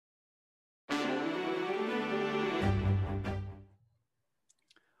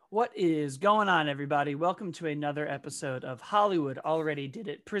What is going on, everybody? Welcome to another episode of Hollywood Already Did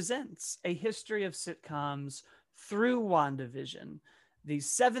It presents a history of sitcoms through WandaVision, the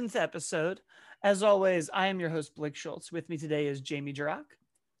seventh episode. As always, I am your host, Blake Schultz. With me today is Jamie Jirach.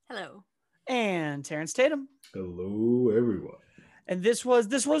 Hello. And Terrence Tatum. Hello, everyone. And this was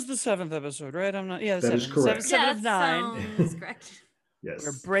the seventh episode, right? I'm not. Yeah, that is correct. Seven of nine. Sounds correct. Yes,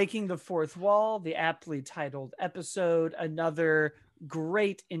 We're breaking the fourth wall. The aptly titled episode. Another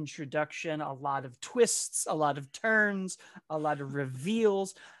great introduction. A lot of twists, a lot of turns, a lot of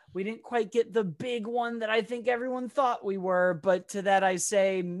reveals. We didn't quite get the big one that I think everyone thought we were, but to that I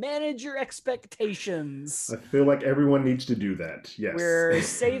say, manage your expectations. I feel like everyone needs to do that. Yes, We're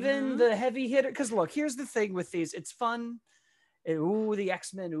saving the heavy hitter because look, here's the thing with these: it's fun. Ooh, the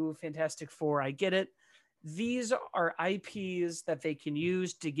X-Men. Ooh, Fantastic Four. I get it. These are IPs that they can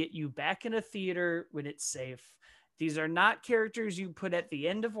use to get you back in a theater when it's safe. These are not characters you put at the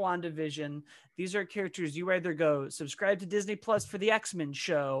end of WandaVision. These are characters you either go subscribe to Disney Plus for the X-Men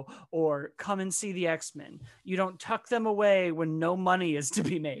show or come and see the X-Men. You don't tuck them away when no money is to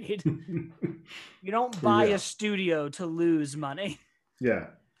be made. You don't buy a studio to lose money. Yeah.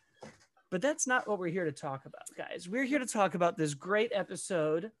 But that's not what we're here to talk about, guys. We're here to talk about this great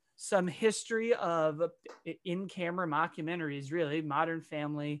episode, some history of in-camera mockumentaries, really. Modern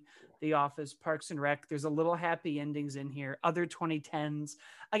Family, The Office, Parks and Rec. There's a little happy endings in here. Other 2010s.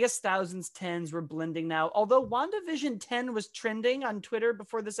 I guess thousands, tens we're blending now. Although WandaVision 10 was trending on Twitter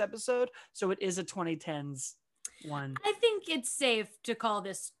before this episode, so it is a 2010s one. I think it's safe to call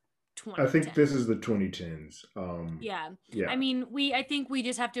this 2010. I think this is the 2010s. Yeah. Yeah. I mean, I think we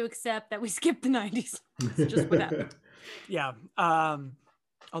just have to accept that we skipped the 90s. It's just what happened. Yeah.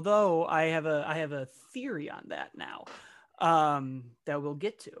 Although I have a theory on that now that we'll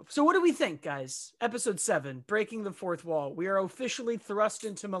get to. So what do we think, guys? Episode 7, Breaking the Fourth Wall. We are officially thrust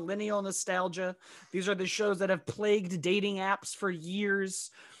into millennial nostalgia. These are the shows that have plagued dating apps for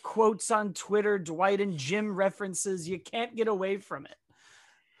years. Quotes on Twitter, Dwight and Jim references. You can't get away from it.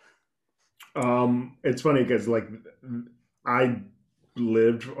 It's funny because like I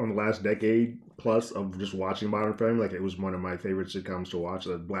lived on the last decade plus of just watching Modern Family. Like it was one of my favorite sitcoms to watch.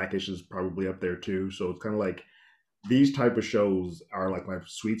 Blackish is probably up there too. So it's kind of like these type of shows are like my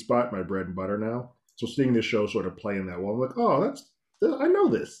sweet spot, my bread and butter now. So seeing this show sort of play in that well, I'm like, oh, I know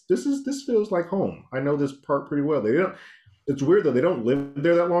this. This feels like home. I know this part pretty well. They don't. It's weird though. They don't live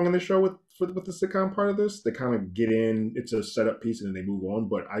there that long in the show with the sitcom part of this. They kind of get in. It's a setup piece and then they move on.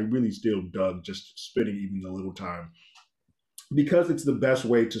 But I really still dug just spending even a little time because it's the best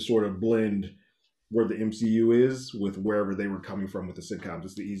way to sort of blend where the MCU is with wherever they were coming from with the sitcoms.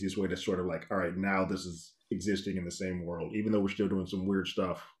 It's the easiest way to sort of like, all right, now this is existing in the same world. Even though we're still doing some weird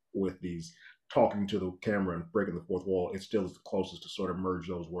stuff with these talking to the camera and breaking the fourth wall, it still is the closest to sort of merge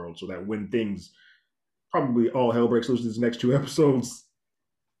those worlds so that when things probably all hell breaks loose in these next 2 episodes,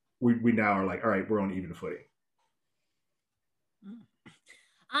 we now are like, all right, we're on even footing.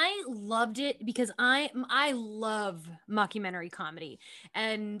 I loved it because I love mockumentary comedy,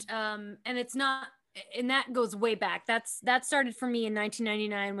 and it's not, and that goes way back. That started for me in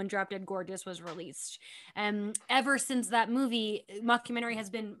 1999 when Drop Dead Gorgeous was released, and ever since that movie, mockumentary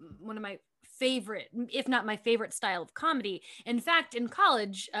has been one of my favorite, if not my favorite style of comedy. In fact, in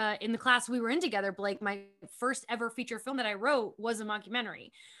college, in the class we were in together, Blake, my first ever feature film that I wrote was a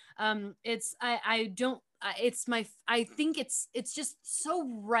mockumentary. I think it's just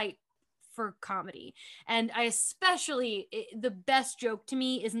so right for comedy. And I especially, the best joke to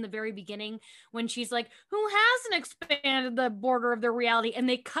me is in the very beginning when she's like, who hasn't expanded the border of their reality? And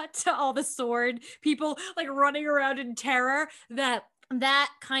they cut to all the sword people like running around in terror. That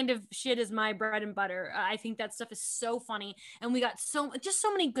kind of shit is my bread and butter. I think that stuff is so funny. And we got so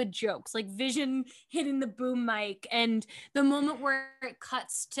many good jokes, like Vision hitting the boom mic and the moment where it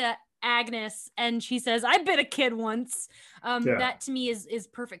cuts to Agnes and she says, I've been a kid once. That to me is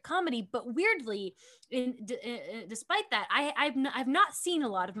perfect comedy. But weirdly, despite that, I've not seen a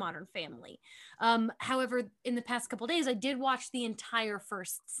lot of Modern Family. However, in the past couple of days, I did watch the entire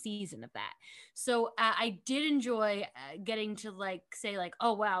first season of that. So I did enjoy getting to say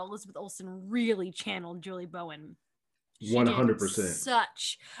oh wow, Elizabeth Olsen really channeled Julie Bowen. 100%.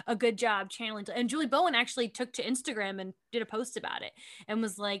 Such a good job channeling. And Julie Bowen actually took to Instagram and did a post about it and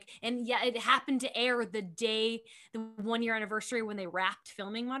was like, and yeah, it happened to air the 1 year anniversary when they wrapped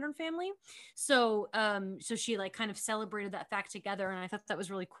filming Modern Family. So she like kind of celebrated that fact together. And I thought that was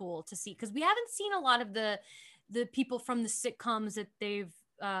really cool to see because we haven't seen a lot of the people from the sitcoms that they've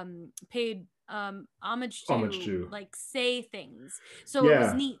paid Homage to. like say things. So it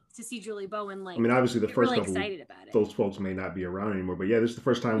was Yeah. neat to see Julie Bowen like I mean, obviously, the get first really couple, excited about it. those folks may not be around anymore, but yeah, this is the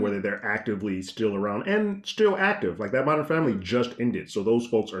first time where they're actively still around and still active. Like that Modern Family just ended, so those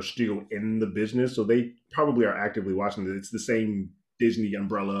folks are still in the business, so they probably are actively watching it. It's the same Disney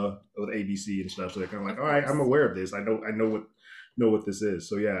umbrella with ABC and stuff, so they're kind of like, Of all right, I'm course. aware of this. I know what this is.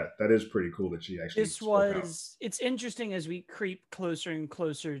 So yeah, that is pretty cool that she actually This spoke out. was it's interesting as we creep closer and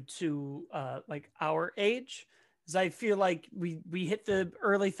closer to like our age, because I feel like we hit the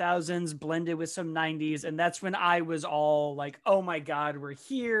early thousands blended with some 90s, and that's when I was all like, oh my god, we're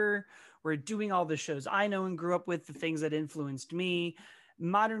here, we're doing all the shows I know and grew up with, the things that influenced me.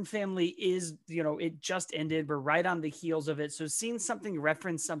 Modern Family is, it just ended, we're right on the heels of it, so seeing something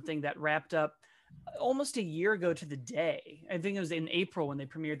reference something that wrapped up almost a year ago to the day. I think it was in April when they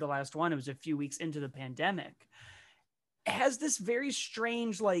premiered the last one. It was a few weeks into the pandemic. It has this very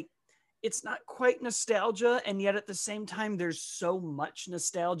strange, like, it's not quite nostalgia, and yet at the same time, there's so much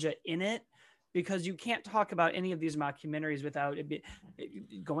nostalgia in it, because you can't talk about any of these mockumentaries without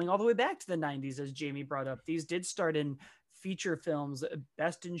going all the way back to the 90s, as Jamie brought up. These did start in feature films,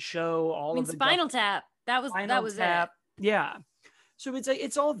 Best in Show, all of the Spinal Tap. That was it. Yeah. So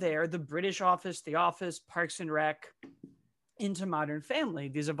it's all there. The British Office, The Office, Parks and Rec, into Modern Family.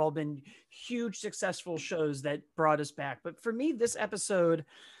 These have all been huge, successful shows that brought us back. But for me, this episode,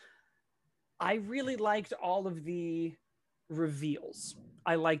 I really liked all of the reveals.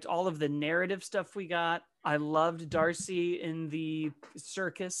 I liked all of the narrative stuff we got. I loved Darcy in the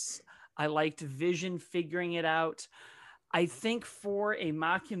circus. I liked Vision figuring it out. I think for a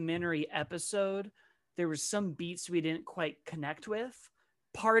mockumentary episode, there were some beats we didn't quite connect with.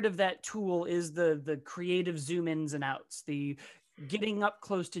 Part of that tool is the creative zoom ins and outs, the getting up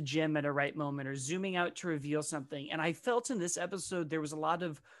close to Jim at a right moment or zooming out to reveal something. And I felt in this episode, there was a lot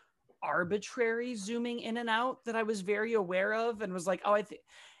of arbitrary zooming in and out that I was very aware of, and was like, oh,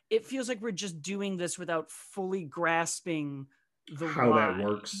 it feels like we're just doing this without fully grasping how that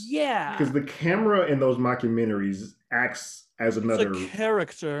works. Yeah. Because the camera in those mockumentaries acts as another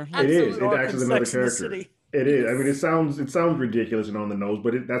character. It is. It acts as another character. It is. I mean, it sounds ridiculous and on the nose,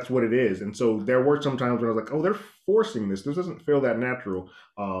 but that's what it is. And so there were some times when I was like, oh, they're forcing this. This doesn't feel that natural.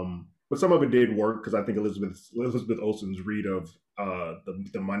 But some of it did work, because I think Elizabeth Olsen's read of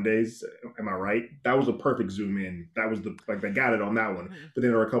the Mondays, am I right? That was a perfect zoom in. That was they got it on that one. But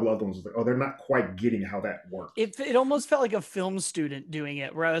then there were a couple other ones like, oh, they're not quite getting how that works. It almost felt like a film student doing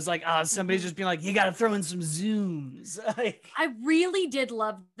it, where I was like, somebody's just being like, you got to throw in some zooms. I really did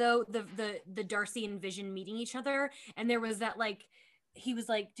love though the Darcy and Vision meeting each other, and there was that like, he was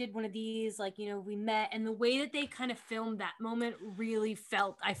like, did one of these, like, we met, and the way that they kind of filmed that moment really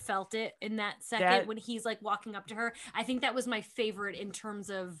I felt it in that second when he's like walking up to her. I think that was my favorite in terms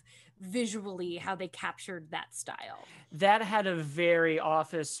of visually how they captured that style. That had a very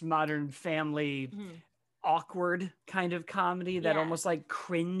Office, Modern Family, awkward kind of comedy, that almost like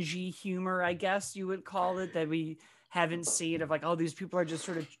cringy humor, I guess you would call it, that we haven't seen, of like, oh, these people are just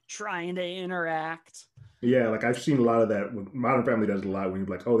sort of trying to interact. Yeah, like I've seen a lot of that. Modern Family does a lot when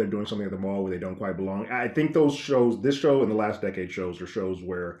you're like, oh, they're doing something at the mall where they don't quite belong. I think those shows, this show and the last decade shows, are shows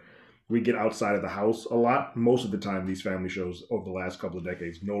where we get outside of the house a lot. Most of the time, these family shows over the last couple of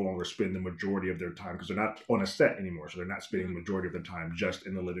decades no longer spend the majority of their time, because they're not on a set anymore. So they're not spending the majority of their time just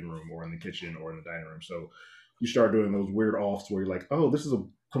in the living room or in the kitchen or in the dining room. So you start doing those weird offs where you're like, oh, this is a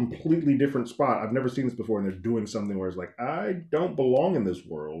completely different spot. I've never seen this before. And they're doing something where it's like, I don't belong in this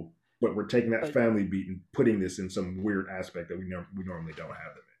world. But we're taking that family beat and putting this in some weird aspect that we normally don't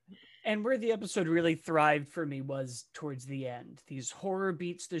have them in. And where the episode really thrived for me was towards the end. These horror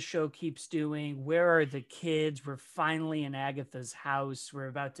beats the show keeps doing. Where are the kids? We're finally in Agatha's house. We're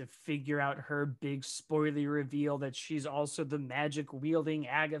about to figure out her big spoiler reveal that she's also the magic wielding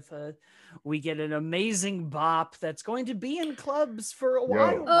Agatha. We get an amazing bop that's going to be in clubs for a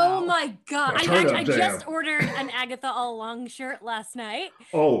while. Oh my god! I just ordered an Agatha All Along shirt last night.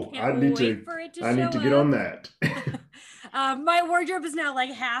 Oh, I need to get on that. My wardrobe is now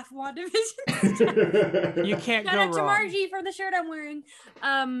like half WandaVision. You can't Shout go out to wrong. Margie for the shirt I'm wearing.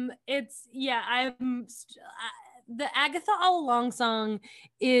 The Agatha All Along song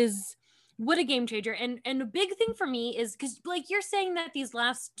is what a game changer. And a big thing for me is because, like, you're saying that these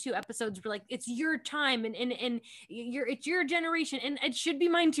last two episodes were like, it's your time and it's your generation, and it should be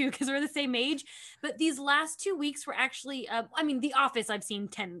mine too, because we're the same age. But these last 2 weeks were actually, The Office I've seen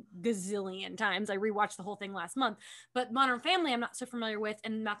 10 gazillion times. I rewatched the whole thing last month. But Modern Family I'm not so familiar with,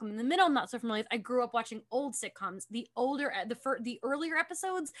 and Malcolm in the Middle I'm not so familiar with. I grew up watching old sitcoms. The earlier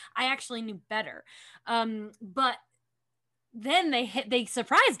episodes I actually knew better. But then they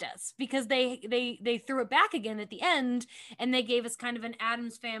surprised us because they threw it back again at the end, and they gave us kind of an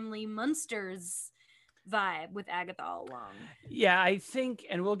Addams Family Munsters vibe with Agatha all along. Yeah, I think,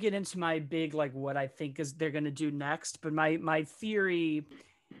 and we'll get into my big, like, what I think is they're going to do next, but my theory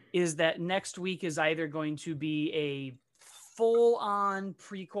is that next week is either going to be a full-on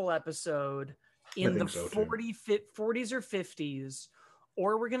prequel episode in the 40s or 50s,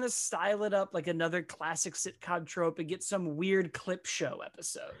 or we're going to style it up like another classic sitcom trope and get some weird clip show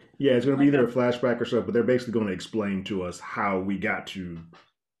episode. Yeah, it's going to be either a flashback or so, but they're basically going to explain to us how we got to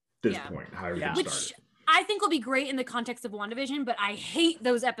this point, how everything started. I think will be great in the context of WandaVision, but I hate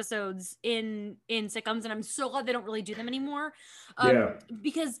those episodes in sitcoms, and I'm so glad they don't really do them anymore.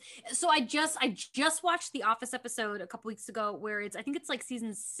 Because I just watched the Office episode a couple weeks ago where I think it's like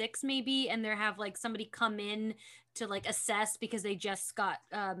season 6 maybe, and they have like somebody come in to like assess because they just got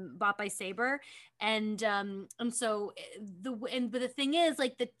bought by Sabre, and so but the thing is,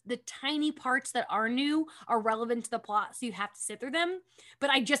 like, the tiny parts that are new are relevant to the plot, so you have to sit through them. But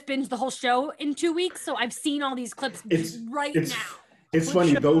I just binged the whole show in 2 weeks, so I've seen all these clips now. It's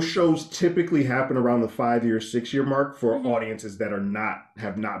funny, those shows typically happen around the 5-year, 6-year mark for audiences that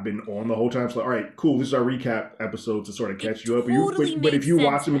have not been on the whole time. So, all right, cool, this is our recap episode to sort of catch you up. But if you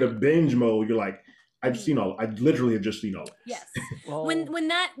watch them in a binge mode, you're like, I literally have just seen all of it. Yes. Well, when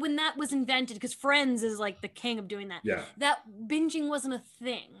that was invented, because Friends is like the king of doing that. Yeah. That binging wasn't a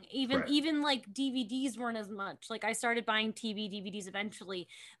thing. Even like DVDs weren't as much. Like, I started buying TV DVDs eventually,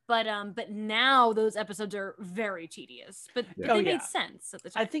 but now those episodes are very tedious. But they made sense at the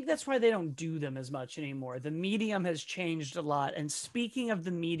time. I think that's why they don't do them as much anymore. The medium has changed a lot. And speaking of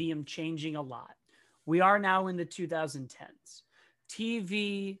the medium changing a lot, we are now in the 2010s.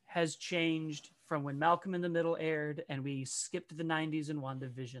 TV has changed from when Malcolm in the Middle aired and we skipped the 90s and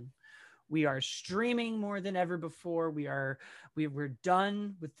WandaVision. We are streaming more than ever before. We're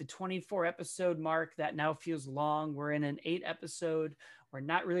done with the 24 episode mark. That now feels long. We're in an 8 episode. We're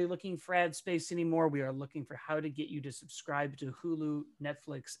not really looking for ad space anymore. We are looking for how to get you to subscribe to Hulu,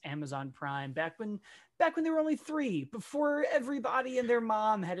 Netflix, Amazon Prime. Back when there were only 3, before everybody and their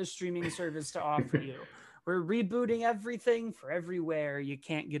mom had a streaming service to offer you. We're rebooting everything for everywhere. You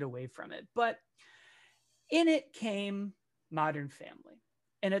can't get away from it. But in it came Modern Family.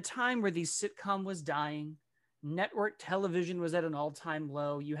 In a time where the sitcom was dying, network television was at an all-time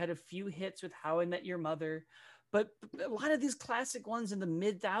low. You had a few hits with How I Met Your Mother, but a lot of these classic ones in the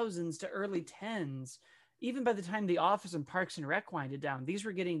mid-thousands to early tens, even by the time The Office and Parks and Rec winded down, these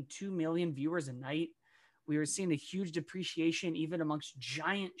were getting 2 million viewers a night. We were seeing a huge depreciation even amongst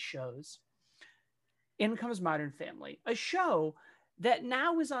giant shows. In comes Modern Family, a show that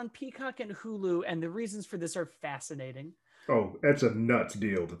now is on Peacock and Hulu, and the reasons for this are fascinating. Oh, that's a nuts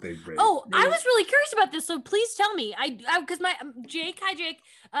deal that they've made. Oh, I was really curious about this, so please tell me. Because my Jake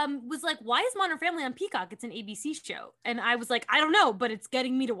was like, "Why is Modern Family on Peacock? It's an ABC show," and I was like, "I don't know, but it's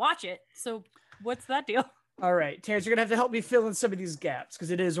getting me to watch it." So, what's that deal? All right, Terrence, you're gonna have to help me fill in some of these gaps because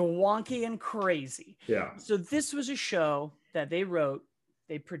it is wonky and crazy. Yeah. So this was a show that they wrote,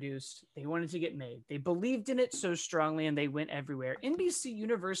 they produced, they wanted to get made. They believed in it so strongly and they went everywhere. NBC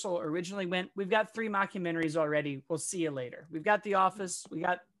Universal originally went, we've got 3 mockumentaries already. We'll see you later. We've got The Office. We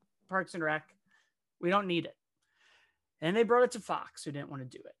got Parks and Rec. We don't need it. And they brought it to Fox, who didn't want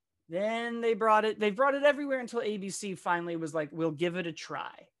to do it. Then they brought it everywhere until ABC finally was like, we'll give it a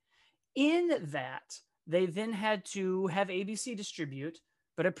try. In that, they then had to have ABC distribute,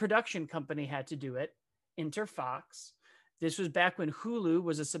 but a production company had to do it, enter Fox. This was back when Hulu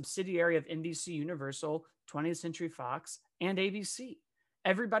was a subsidiary of NBC Universal, 20th Century Fox, and ABC.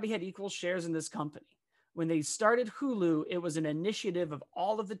 Everybody had equal shares in this company. When they started Hulu, it was an initiative of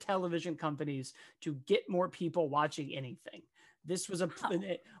all of the television companies to get more people watching anything. This was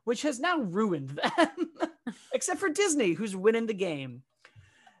which has now ruined them, except for Disney, who's winning the game.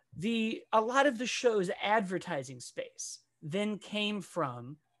 A lot of the show's advertising space then came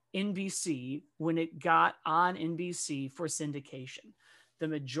from NBC when it got on NBC for syndication. The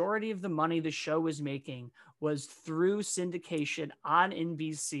majority of the money the show was making was through syndication on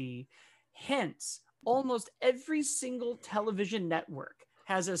NBC. Hence, almost every single television network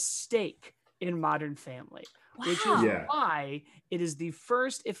has a stake in Modern Family, which is why it is the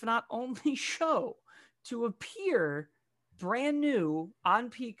first, if not only, show to appear brand new on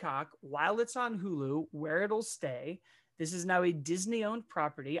Peacock while it's on Hulu, where it'll stay. This is now a Disney-owned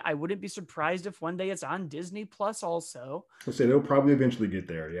property. I wouldn't be surprised if one day it's on Disney Plus also. I'll say they'll probably eventually get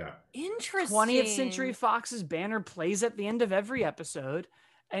there, yeah. Interesting. 20th Century Fox's banner plays at the end of every episode.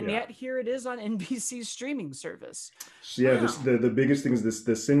 And Yeah. yet here it is on NBC's streaming service. So yeah, Wow. the biggest thing is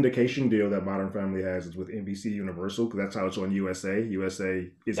the syndication deal that Modern Family has is with NBC Universal, because that's how it's on USA.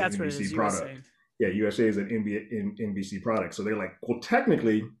 USA is an That's what it NBC is, product. USA. Yeah, USA is an NBC product. So they're like, well,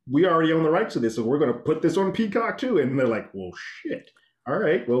 technically, we already own the rights to this, so we're going to put this on Peacock too. And they're like, well, shit. All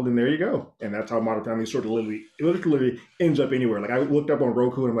right, well then there you go. And that's how Modern Family sort of literally ends up anywhere. Like I looked up on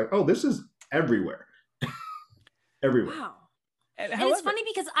Roku and I'm like, oh, this is everywhere, everywhere. Wow. And And it's funny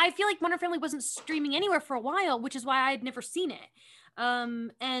because I feel like Modern Family wasn't streaming anywhere for a while, which is why I had never seen it.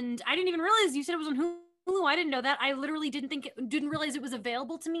 And I didn't even realize you said it was on Hulu. I didn't know that. I literally didn't realize it was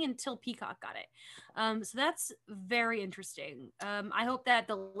available to me until Peacock got it. So that's very interesting. I hope that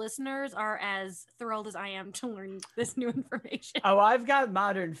the listeners are as thrilled as I am to learn this new information. Oh, I've got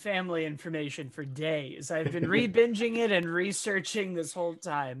Modern Family information for days. I've been re-binging it and researching this whole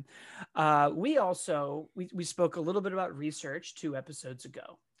time. We spoke a little bit about Research 2 episodes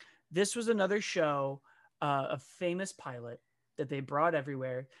ago. This was another show, a famous pilot that they brought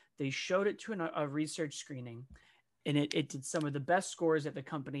everywhere. They showed it to a research screening, and it did some of the best scores that the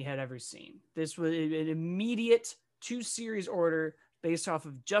company had ever seen. This was an immediate 2-series order based off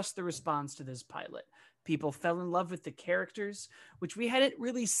of just the response to this pilot. People fell in love with the characters, which we hadn't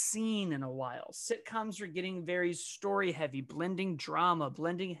really seen in a while. Sitcoms were getting very story heavy, blending drama,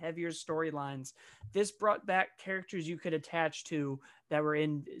 blending heavier storylines. This brought back characters you could attach to that were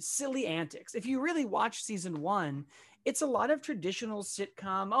in silly antics. If you really watch season 1, it's a lot of traditional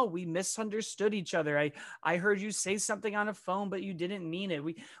sitcom. Oh, we misunderstood each other. I heard you say something on a phone, but you didn't mean it.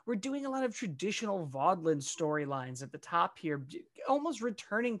 We're doing a lot of traditional Vaudeland storylines at the top here, almost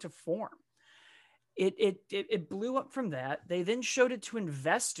returning to form. It blew up from that. They then showed it to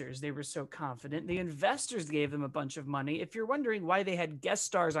investors. They were so confident. The investors gave them a bunch of money. If you're wondering why they had guest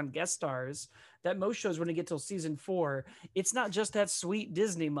stars on guest stars, that most shows wouldn't get till season 4, it's not just that sweet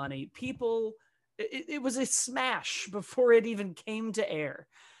Disney money. It was a smash before it even came to air.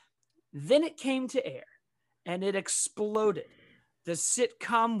 Then it came to air and it exploded. The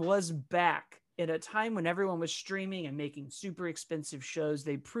sitcom was back at a time when everyone was streaming and making super expensive shows.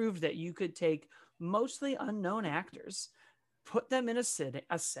 They proved that you could take mostly unknown actors, put them in a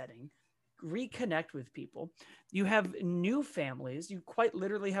setting, reconnect with people. You have new families. You quite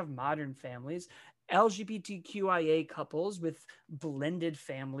literally have modern families. LGBTQIA couples with blended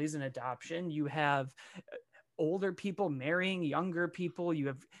families and adoption. You have older people marrying younger people. You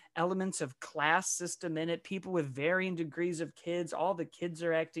have elements of class system in it, people with varying degrees of kids. All the kids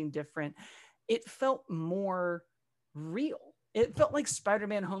are acting different. It felt more real. It felt like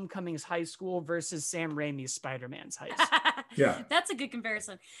Spider-Man Homecoming's high school versus Sam Raimi's Spider-Man's high school. Yeah. That's a good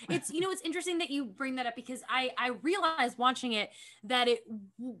comparison. It's it's interesting that you bring that up because I realized watching it that I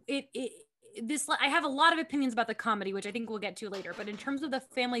have a lot of opinions about the comedy, which I think we'll get to later, but in terms of the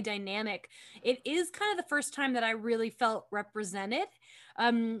family dynamic, it is kind of the first time that I really felt represented,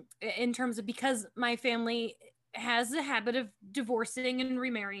 in terms of, because my family has a habit of divorcing and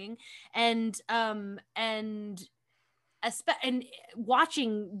remarrying, and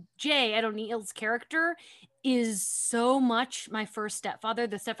watching Jay, Ed O'Neill's character, is so much my first stepfather,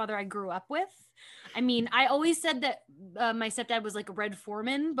 the stepfather I grew up with. I mean, I always said that my stepdad was like a Red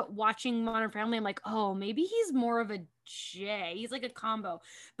Foreman, but watching Modern Family, I'm like, oh, maybe he's more of a Jay. He's like a combo.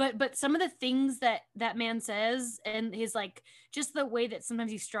 But some of the things that man says, and his like, just the way that sometimes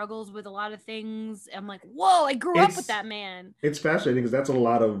he struggles with a lot of things, I'm like, whoa, I grew up with that man. It's fascinating because that's a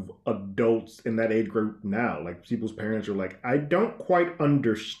lot of adults in that age group now. Like people's parents are like, I don't quite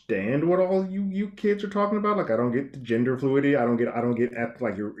understand what all you kids are talking about. Like I don't get the gender fluidity. I don't get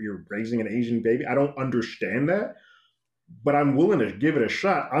like you're raising an Asian baby. I don't understand that. But I'm willing to give it a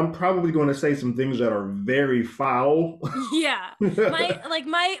shot. I'm probably going to say some things that are very foul. Yeah, he's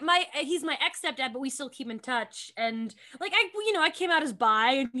my ex stepdad, but we still keep in touch. And like I came out as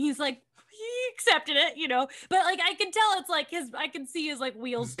bi, and he's like, he accepted it, But like I can tell it's like I can see his like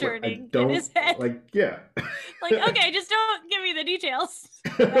wheels turning in his head. Like yeah. Like okay, just don't give me the details.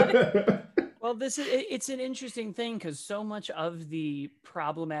 Well, it's an interesting thing because so much of the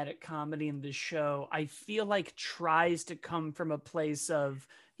problematic comedy in this show, I feel like tries to come from a place of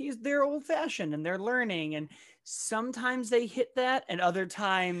they're old fashioned and they're learning, and sometimes they hit that and other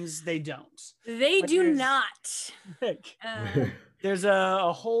times they don't. They do not. There's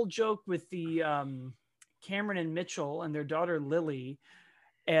a whole joke with the Cameron and Mitchell and their daughter Lily,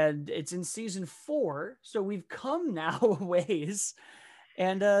 and it's in season 4, so we've come now a ways.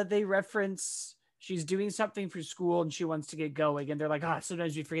 And they reference she's doing something for school and she wants to get going. And they're like,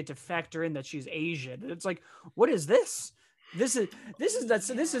 sometimes we forget to factor in that she's Asian. And it's like, what is this? This is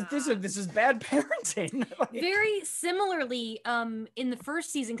bad parenting. Like, Very similarly, in the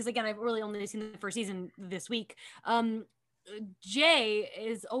first season, because again, I've really only seen the first season this week. Jay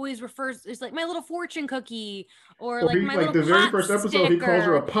is always refers is like my little fortune cookie, or Or like he, my like little the very pot first episode, he calls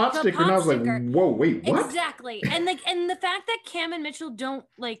her a pot the sticker, and I was like, sticker. "Whoa, wait, what?" Exactly. And the fact that Cam and Mitchell don't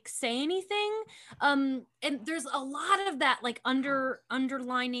like say anything, and there's a lot of that like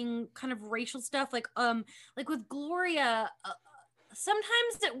underlining kind of racial stuff, like with Gloria.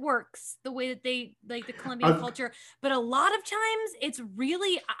 Sometimes it works the way that they like the Colombian culture, but a lot of times it's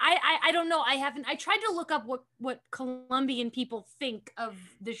really I don't know. I tried to look up what Colombian people think of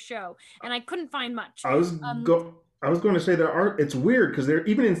the show, and I couldn't find much. I was going to say it's weird because they're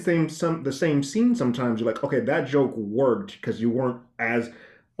even in the same scene. Sometimes you're like, okay, that joke worked because you weren't as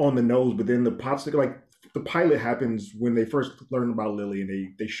on the nose, but then the pot sticker, like the pilot happens when they first learn about Lily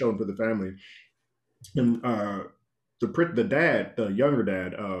and they show it for the family, and the younger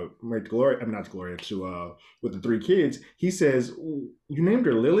dad, like Gloria, I mean not Gloria, to with the three kids, he says, "You named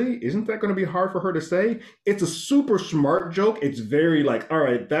her Lily. Isn't that going to be hard for her to say?" It's a super smart joke. It's very like, all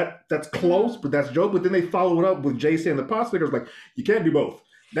right, that's close, but that's a joke. But then they follow it up with Jay saying the pot stickers, like, you can't do both.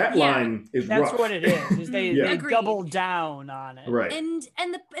 That line is that's rough. what it is they Agreed. double down on it, Right. And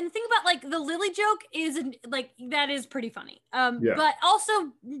the thing about like the Lily joke is like that is pretty funny, Yeah. but also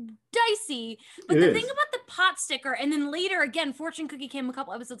dicey. But It the is. thing about the pot sticker, and then later again, Fortune Cookie came a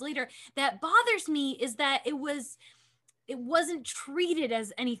couple episodes later, that bothers me is that it wasn't treated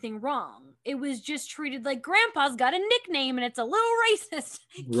as anything wrong. It was just treated like grandpa's got a nickname and it's a little racist.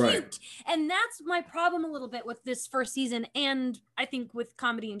 Right. Cute. And that's my problem a little bit with this first season, and I think with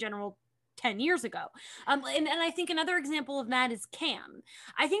comedy in general 10 years ago. And I think another example of that is Cam.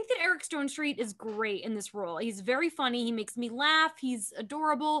 I think that Eric Stonestreet is great in this role. He's very funny. He makes me laugh. He's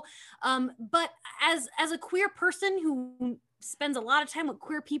adorable. But as a queer person who spends a lot of time with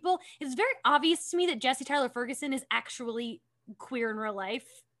queer people, it's very obvious to me that Jesse Tyler Ferguson is actually queer in real life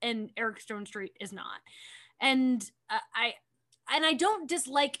and Eric Stonestreet is not. And I don't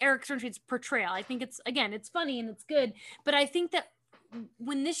dislike Eric Stonestreet's portrayal. I think it's funny and it's good, but I think that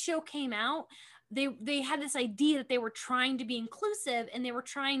when this show came out, they had this idea that they were trying to be inclusive and they were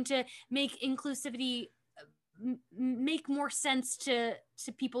trying to make inclusivity make more sense to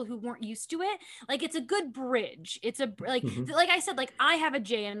people who weren't used to it. Like, it's a good bridge. It's a like like I said, like, I have a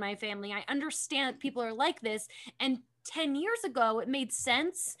Jay in my family. I understand that people are like this, and 10 years ago it made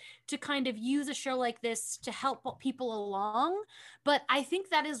sense to kind of use a show like this to help people along. But I think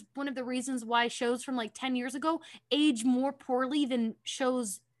that is one of the reasons why shows from like 10 years ago age more poorly than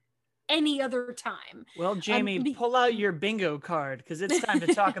shows any other time. Well, Jamie, pull out your bingo card because it's time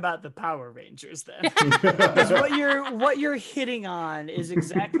to talk about the Power Rangers then. Because what you're hitting on is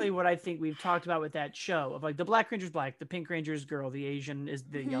exactly what I think we've talked about with that show of like the Black Ranger's black, the Pink Ranger's girl, the Asian is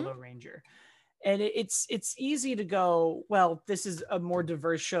the Yellow Ranger. And it's easy to go, well, this is a more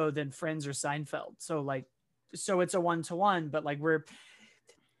diverse show than Friends or Seinfeld. So it's a 1-to-1, but like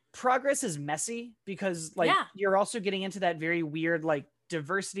progress is messy because like you're also getting into that very weird like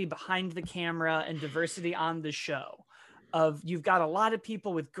diversity behind the camera and diversity on the show of you've got a lot of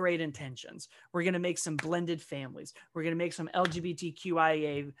people with great intentions. We're going to make some blended families. We're going to make some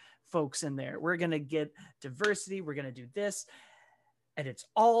LGBTQIA folks in there. We're going to get diversity. We're going to do this. And it's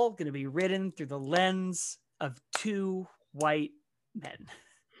all going to be written through the lens of two white men.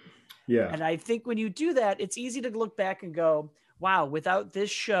 Yeah. And I think when you do that, it's easy to look back and go, wow, without this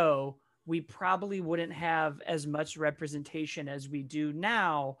show, we probably wouldn't have as much representation as we do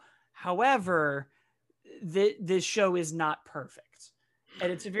now. However, this show is not perfect.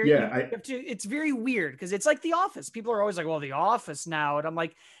 And it's a very, it's very weird because it's like The Office. People are always like, well, The Office now. And I'm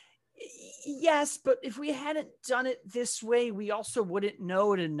like, yes, but if we hadn't done it this way, we also wouldn't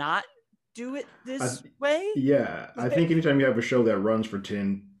know to not do it this way. Yeah. I think anytime you have a show that runs for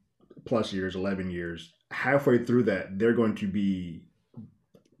 10 plus years, 11 years, halfway through that, they're going to be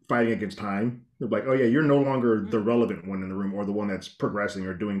fighting against time. They're like, oh yeah, you're no longer the relevant one in the room or the one that's progressing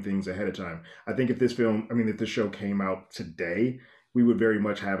or doing things ahead of time. I think if this show came out today, we would very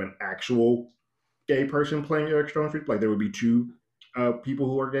much have an actual gay person playing Eric Stonestreet. Like there would be two people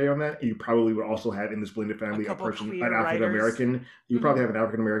who are gay on that. And you probably would also have in this blended family an African American. You probably have an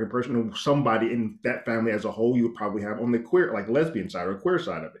African American person or somebody in that family as a whole. You would probably have on the queer, like lesbian side or queer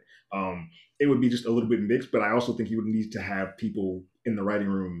side of it. It would be just a little bit mixed, but I also think you would need to have people in the writing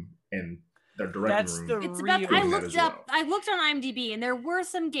room and the directing room. It's about, I looked on IMDb and there were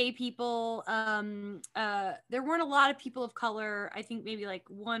some gay people. There weren't a lot of people of color. I think maybe like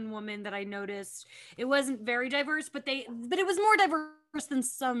one woman that I noticed. It wasn't very diverse, but it was more diverse than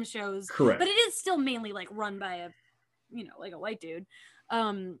some shows. Correct. But it is still mainly like run by like a white dude.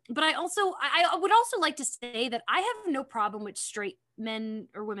 But I would also like to say that I have no problem with straight men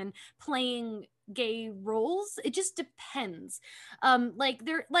or women playing gay roles. It just depends. Like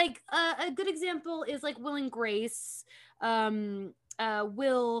they're like a good example is like Will and Grace.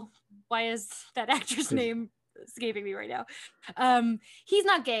 Will, why is that actor's name escaping me right now? He's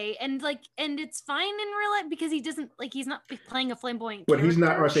not gay, and it's fine in real life because he doesn't he's not playing a flamboyant But character. he's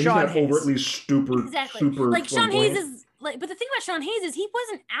not. I say he's Sean not Hayes. overtly super. Exactly. Super like Sean flamboyant. Hayes is like, but the thing about Sean Hayes is he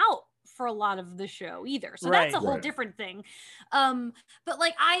wasn't out for a lot of the show either, so Right. that's a whole Right. different thing. But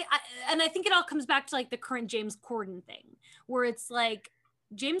like I think it all comes back to like the current James Corden thing, where it's like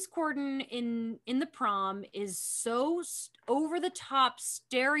James Corden in The Prom is so over the top,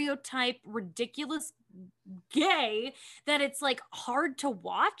 stereotype, ridiculous gay that it's like hard to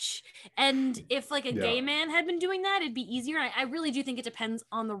watch. And if like a gay man had been doing that, it'd be easier. I really do think it depends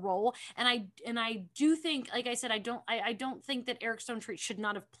on the role. And I do think, like I said, I don't think that Eric Stone should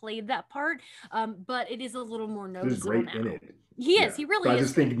not have played that part. But it is a little more He's noticeable great now. in it. He is. He really so is. I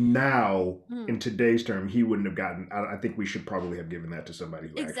just think now, Mm. in today's term, he wouldn't have gotten. I think we should probably have given that to somebody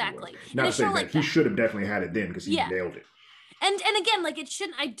who Exactly. actually was. In Not a to say show that like he that. should have definitely had it then because he Yeah. nailed it. And again, like it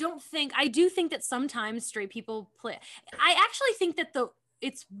shouldn't. I do think that sometimes straight people play. I actually think that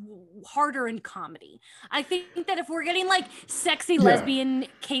it's harder in comedy. I think that if we're getting like sexy lesbian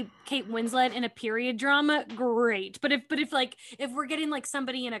Kate Winslet in a period drama, great. But if we're getting like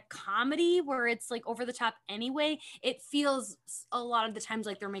somebody in a comedy where it's like over the top anyway, it feels a lot of the times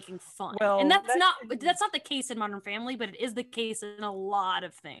like they're making fun. Well, and that's not the case in Modern Family, but it is the case in a lot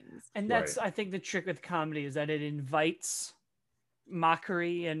of things. And that's, I think, the trick with comedy is that it invites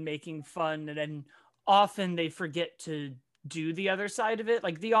mockery and making fun, and then often they forget to do the other side of it.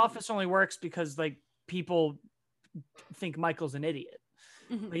 Like The Office only works because like people think Michael's an idiot.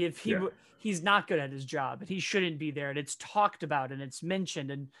 Mhm. Like if he's not good at his job and he shouldn't be there, and it's talked about and it's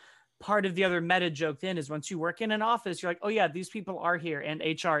mentioned. And part of the other meta joke then is once you work in an office, you're like, oh yeah, these people are here and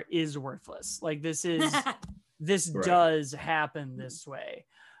HR is worthless. Like this does happen this way.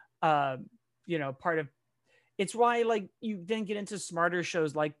 Part of it's why like you then get into smarter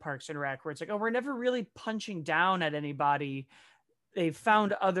shows like Parks and Rec, where it's like, oh, we're never really punching down at anybody. They've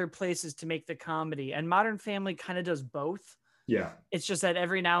found other places to make the comedy, and Modern Family kind of does both. Yeah. It's just that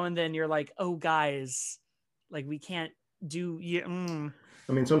every now and then you're like, oh guys, like we can't do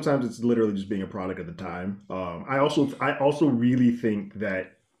I mean, sometimes it's literally just being a product of the time. I also really think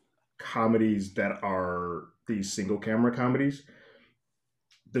that comedies that are these single camera comedies,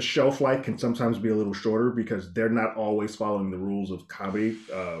 the shelf life can sometimes be a little shorter because they're not always following the rules of comedy,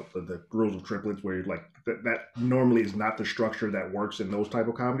 the rules of triplets, where like that normally is not the structure that works in those type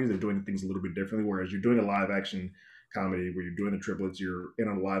of comedies. They're doing things a little bit differently. Whereas you're doing a live action comedy where you're doing the triplets, you're in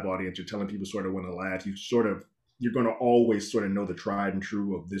a live audience, you're telling people sort of when to laugh. You're going to always sort of know the tried and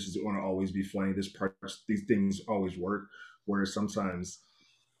true of this is going to always be funny. These things always work. Whereas sometimes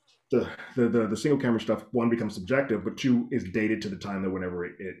the single camera stuff, one, becomes subjective, but two, is dated to the time that whenever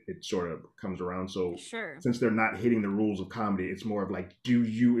it sort of comes around. So since they're not hitting the rules of comedy, it's more of like, do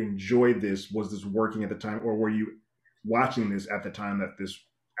you enjoy this? Was this working at the time, or were you watching this at the time that this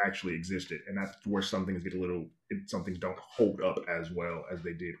actually existed? And that's where some things some things don't hold up as well as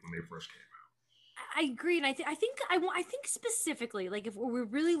they did when they first came out. I agree, and I think specifically, like if we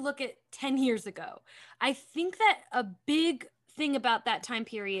really look at 10 years ago, I think that a big thing about that time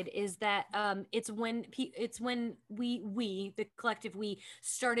period is that it's when we the collective we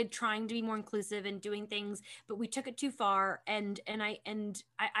started trying to be more inclusive and doing things, but we took it too far. And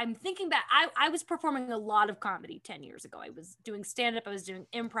I'm thinking back, I was performing a lot of comedy 10 years ago. I was doing stand-up, I was doing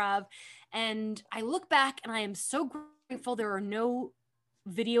improv, and I look back and I am so grateful there are no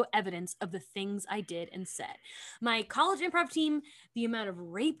video evidence of the things I did and said. My college improv team, the amount of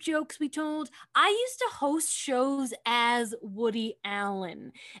rape jokes we told. I used to host shows as Woody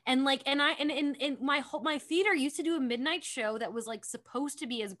Allen, and my theater used to do a midnight show that was like supposed to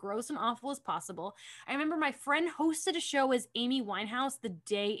be as gross and awful as possible. I remember my friend hosted a show as Amy Winehouse the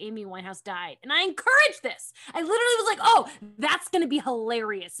day Amy Winehouse died, and I encouraged this. I literally was like, oh, that's gonna be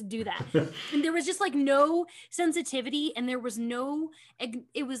hilarious to do that. And there was just like no sensitivity, and there was no,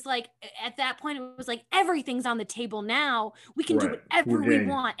 it was like at that point it was like everything's on the table now, we can do whatever we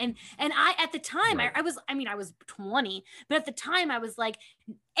want. And I at the time I was 20, but at the time I was like,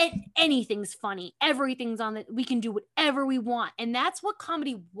 anything's funny, everything's on the, we can do whatever we want. And that's what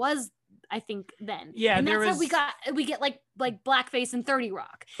comedy was I think then. Yeah, and there that's was- how we get like blackface in 30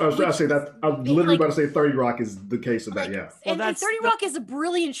 Rock. I was going to say that. I was literally like- about to say 30 Rock is the case of that. Like, Yeah. Well, and that's 30 the- Rock is a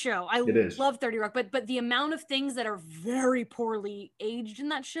brilliant show. I It is. love 30 Rock, but the amount of things that are very poorly aged in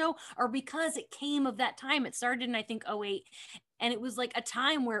that show are because it came of that time. It started in I think 2008. And it was like a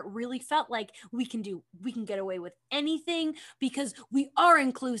time where it really felt like we can get away with anything because we are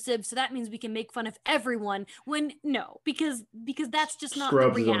inclusive. So that means we can make fun of everyone. When no, because that's just not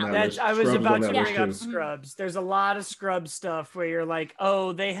Scrubs the is on reality. that That's, list. I was Scrubs is about on to that bring list, up too. Scrubs. There's a lot of Scrubs stuff where you're like,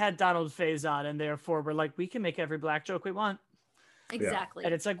 oh, they had Donald Faison, and therefore we're like, we can make every black joke we want. Exactly.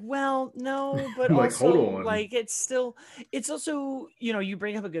 And it's like, well, no, but Like, also hold on. like it's also, you know, you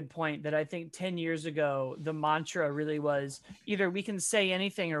bring up a good point that I think 10 years ago, the mantra really was either we can say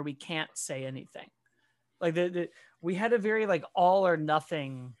anything or we can't say anything. Like we had a very like all or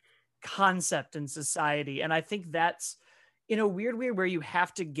nothing concept in society. And I think that's in a weird way where you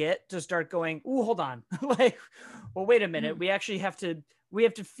have to get to start going, ooh, hold on. Like, well, wait a minute. We actually have to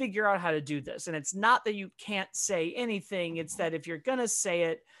figure out how to do this. And it's not that you can't say anything. It's that if you're going to say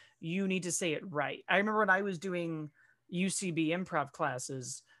it, you need to say it right. I remember when I was doing UCB improv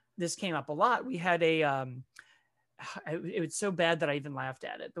classes, this came up a lot. We had it was so bad that I even laughed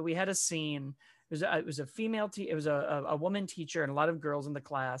at it, but we had a scene. It was a female, it was a woman teacher and a lot of girls in the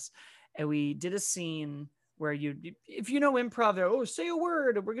class. And we did a scene where if you know improv, they're, say a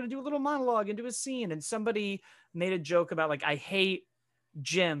word, and we're going to do a little monologue and do a scene. And somebody made a joke about like, I hate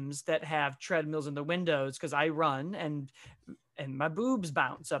gyms that have treadmills in the windows because I run and my boobs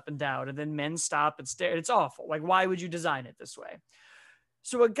bounce up and down and then men stop and stare. It's awful. Like, why would you design it this way?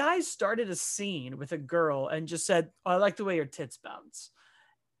 So a guy started a scene with a girl and just said, I like the way your tits bounce.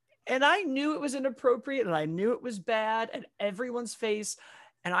 And I knew it was inappropriate and I knew it was bad and everyone's face.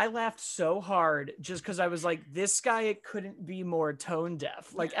 And I laughed so hard just because I was like, this guy, it couldn't be more tone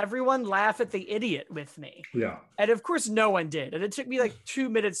deaf. Like everyone laugh at the idiot with me. Yeah. And of course, no one did. And it took me like 2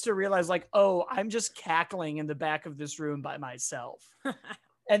 minutes to realize like, oh, I'm just cackling in the back of this room by myself.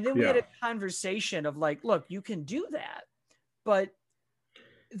 And then we had a conversation of like, look, you can do that, but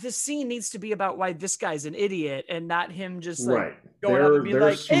the scene needs to be about why this guy's an idiot and not him just like going up and being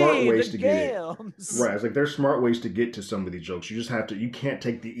like, smart hey, ways the to get it. Gams. Right. It's like there's smart ways to get to some of these jokes. You just have to, you can't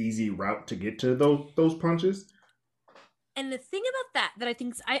take the easy route to get to those punches. And the thing about that I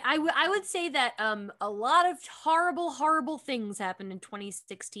think I would say that a lot of horrible things happened in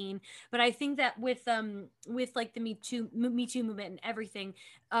 2016, but I think that with like the Me Too movement and everything,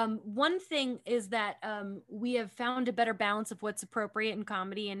 one thing is that we have found a better balance of what's appropriate in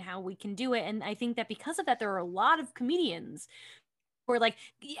comedy and how we can do it. And I think that because of that, there are a lot of comedians who are like,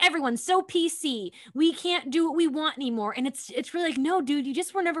 everyone's so PC, we can't do what we want anymore. And it's really like, no, dude, you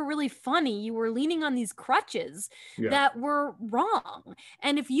just were never really funny. You were leaning on these crutches that were wrong.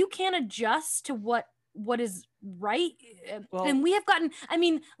 And if you can't adjust to what is right, and we have gotten, I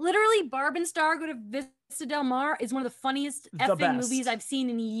mean, literally Barb and Star Go to Vista Del Mar is one of the funniest effing movies I've seen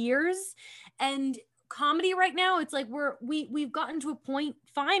in years. And comedy right now, it's like we've gotten to a point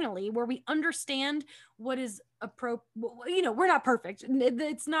finally where we understand what is we're not perfect.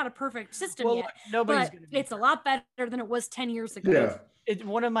 It's not a perfect system yet. Nobody's but gonna be it's a lot better than it was 10 years ago. It's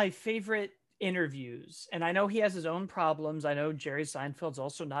one of my favorite interviews, and I know he has his own problems. I know Jerry Seinfeld's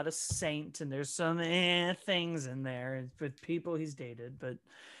also not a saint, and there's some things in there with people he's dated, but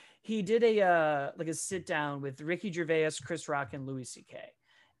he did a sit down with Ricky Gervais, Chris Rock, and Louis C.K.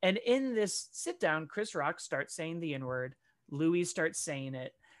 And in this sit down, Chris Rock starts saying the N-word, Louis starts saying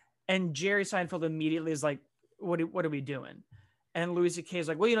it, and Jerry Seinfeld immediately is like, what are we doing? And Louis C.K. is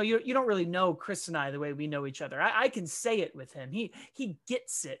like, well, you don't really know Chris and I the way we know each other. I can say it with him. He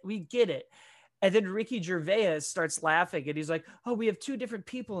gets it. We get it. And then Ricky Gervais starts laughing and he's like, oh, we have two different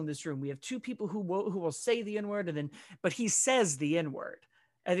people in this room. We have two people who will say the N-word, but he says the N-word.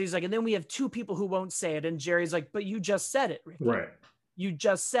 And he's like, and then we have two people who won't say it. And Jerry's like, but you just said it, Ricky. Right. You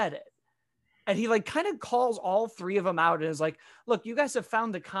just said it. And he like kind of calls all three of them out and is like, look, you guys have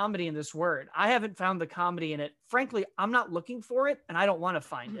found the comedy in this word. I haven't found the comedy in it. Frankly, I'm not looking for it and I don't want to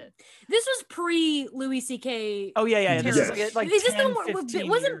find it. This was pre Louis C.K. Oh yeah. This is like is this 10, the one, 15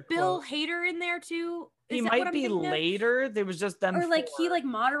 wasn't Bill quote. Hader in there too? He might be later. There was just them. Or like four. he like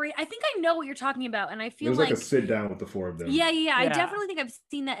moderate. I think I know what you're talking about. And I feel It was like a sit down with the four of them. Yeah. I definitely think I've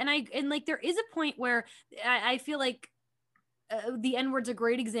seen that. And like there is a point where I feel like the N-word's a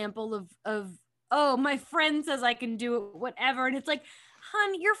great example of oh, my friend says I can do it, whatever. And it's like,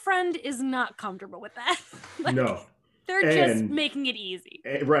 hon, your friend is not comfortable with that. Like, No. They're just making it easy.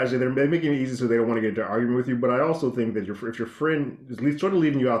 Right, so they're making it easy so they don't want to get into an argument with you. But I also think that if your friend is sort of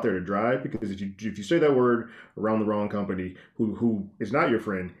leaving you out there to dry, because if you say that word around the wrong company who is not your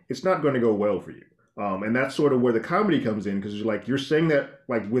friend, it's not going to go well for you. And that's sort of where the comedy comes in, because you're saying that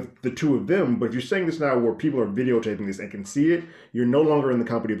like with the two of them, but if you're saying this now where people are videotaping this and can see it, you're no longer in the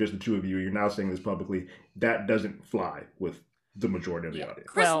company of just the two of you. You're now saying this publicly. That doesn't fly with the majority of the audience.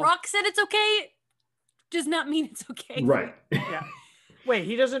 Chris Rock said it's okay. Does not mean it's okay. Right. Yeah. Wait,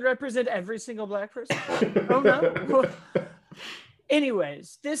 he doesn't represent every single black person? Oh, no?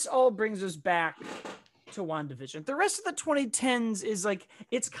 Anyways, this all brings us back to WandaVision. The rest of the 2010s is like,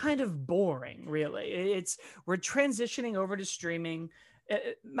 it's kind of boring, really. We're transitioning over to streaming.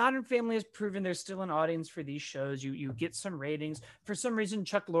 Modern Family has proven there's still an audience for these shows. You get some ratings. For some reason,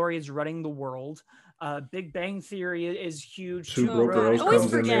 Chuck Lorre is running the world. Big Bang Theory is huge. Two Broke Girls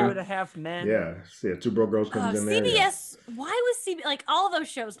comes in there. 2.5 Men. Yeah, Two Broke Girls comes in there. CBS, why was CBS, like all those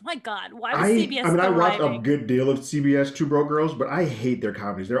shows, my God, why was CBS I watch a good deal of CBS Two Broke Girls, but I hate their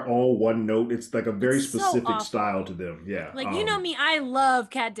comedies. They're all one note. It's like a very specific style to them. Yeah. Like, you know me, I love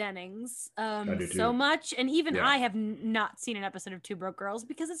Kat Dennings so much. And even I have not seen an episode of Two Broke Girls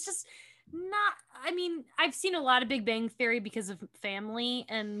because it's just not, I mean, I've seen a lot of Big Bang Theory because of family,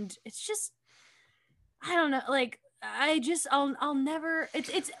 and it's just, I don't know, like I'll never,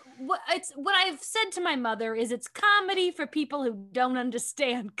 it's what I've said to my mother is it's comedy for people who don't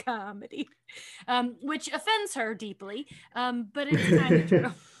understand comedy, which offends her deeply, but it's kind of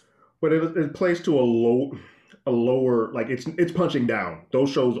true. But it plays to a lower, like it's punching down.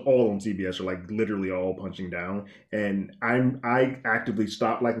 Those shows all on CBS are like literally all punching down, and I actively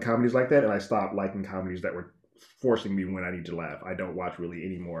stopped liking comedies like that, and I stopped liking comedies that were forcing me when I need to laugh. I don't watch really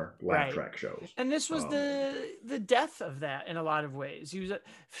any more laugh track shows. And this was the death of that in a lot of ways.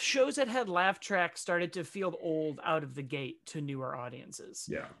 Shows that had laugh tracks started to feel old out of the gate to newer audiences.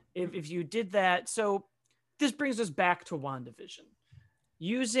 Yeah. If you did that, so this brings us back to WandaVision.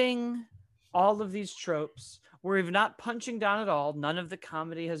 Using all of these tropes, we're not punching down at all. None of the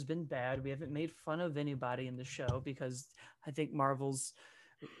comedy has been bad. We haven't made fun of anybody in the show because I think Marvel's,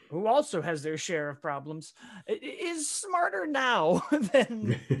 who also has their share of problems, is smarter now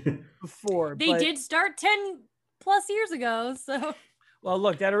than before. They did start 10 plus years ago, so. Well,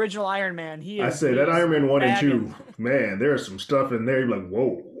 look, that original Iron Man, that Iron Man 1 and 2, man, there's some stuff in there, you're like,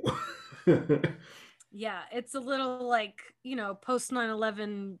 whoa. Yeah, it's a little like, post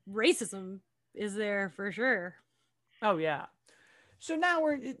 9/11 racism is there for sure. Oh, yeah. So now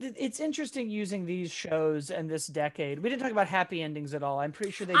it's interesting using these shows and this decade. We didn't talk about happy endings at all. I'm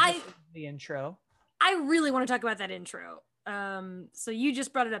pretty sure they just did the intro. I really want to talk about that intro. So you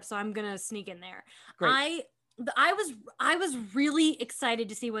just brought it up, so I'm gonna sneak in there. Great. I was really excited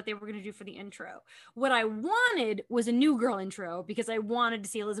to see what they were going to do for the intro. What I wanted was a New Girl intro because I wanted to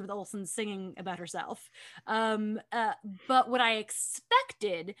see Elizabeth Olsen singing about herself. But what I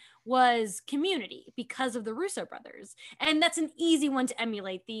expected was Community because of the Russo brothers. And that's an easy one to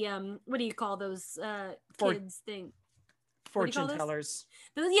emulate. The, what do you call those kids thing? Fortune tellers.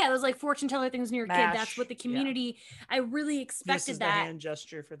 Those like fortune teller things near your kid. That's what the Community, I really expected this is that. The hand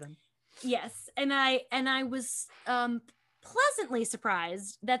gesture for them. Yes, and I was pleasantly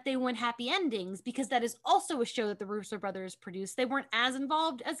surprised that they went happy endings because that is also a show that the Russo brothers produced. They weren't as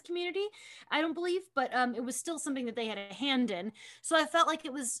involved as Community, I don't believe, but it was still something that they had a hand in. So I felt like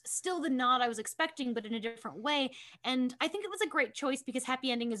it was still the nod I was expecting, but in a different way. And I think it was a great choice because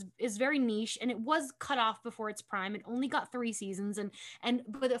happy ending is very niche, and it was cut off before its prime. It only got 3 seasons,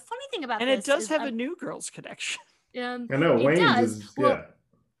 but the funny thing about it does have a New Girls connection. I know Wayne's is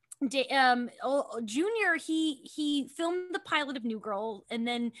Junior, he filmed the pilot of New Girl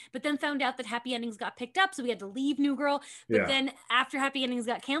but then found out that Happy Endings got picked up, so we had to leave New Girl. But then after Happy Endings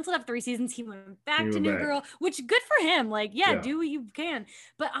got canceled after 3 seasons, he went back to New Girl, which good for him. Like, do what you can.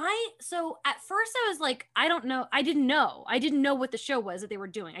 But so at first I was like, I don't know. I didn't know what the show was that they were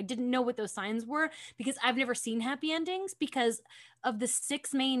doing. I didn't know what those signs were because I've never seen Happy Endings because of the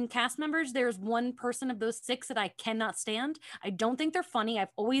 6 main cast members, there's one person of those 6 that I cannot stand. I don't think they're funny. I've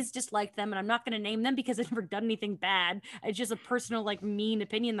always disliked them, and I'm not going to name them because they've never done anything bad. It's just a personal, mean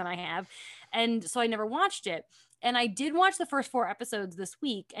opinion that I have. And so I never watched it. And I did watch the first 4 episodes this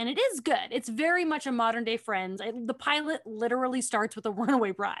week, and it is good. It's very much a modern day Friends. The pilot literally starts with a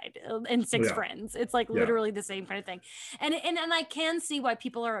runaway bride and 6 friends. It's literally the same kind of thing. And I can see why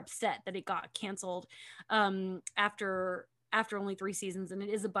people are upset that it got canceled after after only 3 seasons, and it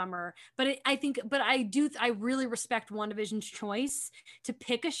is a bummer. But I really respect WandaVision's choice to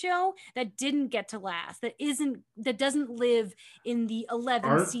pick a show that didn't get to last, that doesn't live in the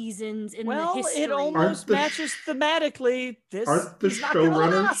 11 seasons in the history. It almost matches thematically. Aren't the is not gonna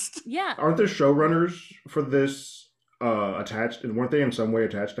showrunners? last. Yeah. Aren't the showrunners for this attached? And weren't they in some way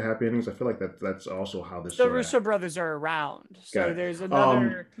attached to Happy Endings? I feel like that's also how this. The Russo brothers are around, so there's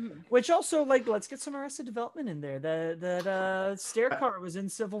another. Which also, like, let's get some Arrested Development in there. That stair car was in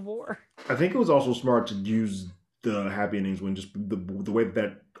Civil War. I think it was also smart to use the Happy Endings when just the way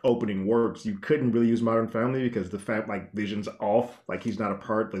that opening works. You couldn't really use Modern Family because the fact like Vision's off, like he's not a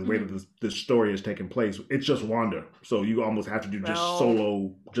part. Like the way that the story is taking place, it's just Wanda. So you almost have to do just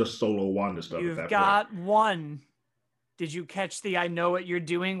solo Wanda stuff. You've got one. Did you catch the "I know what you're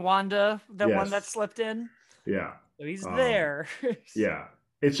doing" Wanda? The one that slipped in. Yeah. So he's there. Yeah.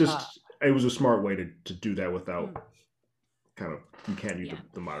 It's just it was a smart way to do that without kind of you can't use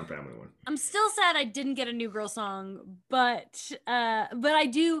the Modern Family one. I'm still sad I didn't get a New Girl song, but I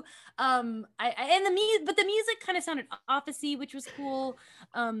do. But the music kind of sounded office-y, which was cool.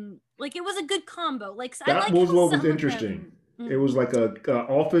 Like it was a good combo. Like that I like was what was interesting. It was like a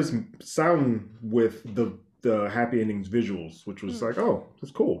office sound with the Happy Endings visuals, which was like, oh,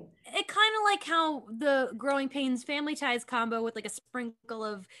 that's cool. It kind of like how the Growing Pains Family Ties combo with like a sprinkle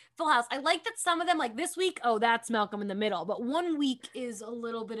of Full House. I like that some of them, like this week, oh, that's Malcolm in the Middle, but one week is a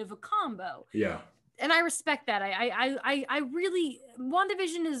little bit of a combo. Yeah. And I respect that. I really,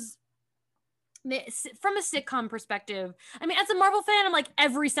 WandaVision is, from a sitcom perspective, I mean, as a Marvel fan, I'm like,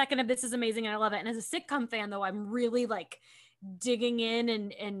 every second of this is amazing and I love it. And as a sitcom fan, though, I'm really like digging in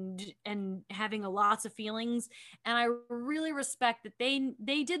and having lots of feelings, and I really respect that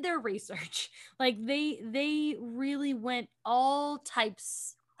they did their research. Like they really went all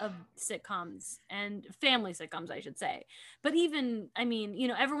types of sitcoms and family sitcoms, I should say. But even, I mean, you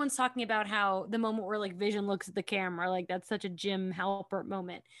know, everyone's talking about how the moment where like Vision looks at the camera, like that's such a Jim Halpert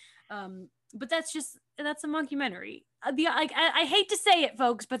moment. But that's a mockumentary. I hate to say it,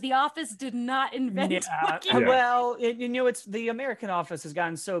 folks, but The Office did not invent mockumentary. Well, it's the American Office has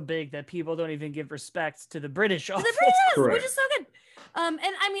gotten so big that people don't even give respect to the British Office, which is so good. And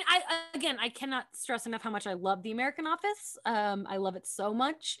I mean, I cannot stress enough how much I love the American Office. I love it so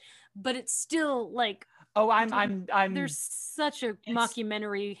much, but it's still like, I'm there's such a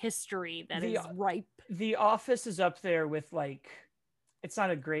mockumentary history that is ripe. The Office is up there with like, it's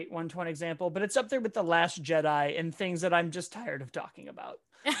not a great one-to-one example, but it's up there with The Last Jedi and things that I'm just tired of talking about.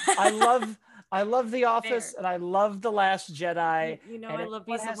 I love The Office. Fair. And I love The Last Jedi. You know, I love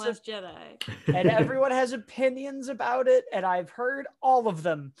The Last Jedi. And everyone has opinions about it, and I've heard all of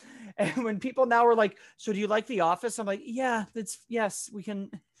them. And when people now are like, so do you like The Office? I'm like, yeah, yes, we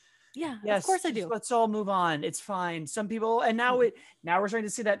can. Yeah, yes, of course I do. Let's all move on. It's fine. Some people, and now we're starting to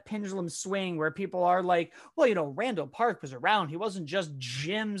see that pendulum swing where people are like, well, you know, Randall Park was around. He wasn't just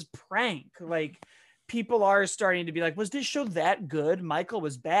Jim's prank. Like, people are starting to be like, was this show that good? Michael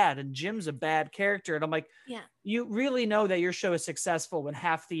was bad and Jim's a bad character. And I'm like, yeah, you really know that your show is successful when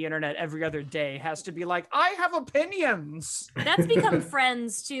half the internet every other day has to be like, I have opinions. That's become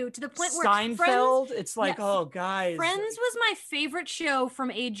Friends too, to the point where Seinfeld, it's like, oh guys. Friends was my favorite show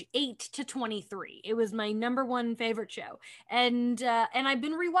from age 8 to 23. It was my number one favorite show. And I've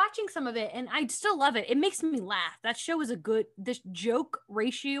been rewatching some of it and I still love it. It makes me laugh. That show is this joke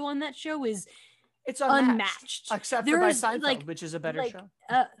ratio on that show is it's unmatched, except for by Seinfeld, which is a better show.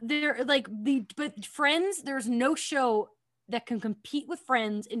 But Friends, there's no show that can compete with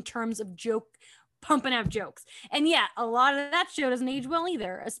Friends in terms of pumping out jokes. And yeah, a lot of that show doesn't age well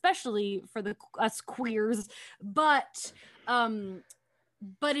either, especially for us queers. But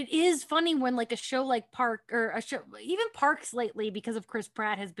it is funny when like a show like even Parks lately, because of Chris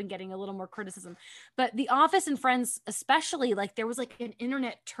Pratt, has been getting a little more criticism. But The Office and Friends, especially, like there was like an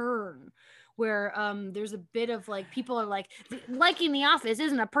internet turn where there's a bit of like people are like, liking The Office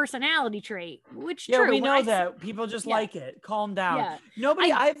isn't a personality trait, which true. We know that people just like it. Calm down. Yeah.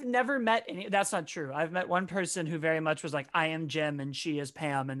 I've never met any. That's not true. I've met one person who very much was like, I am Jim and she is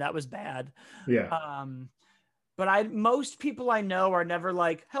Pam, and that was bad. Yeah. But most people I know are never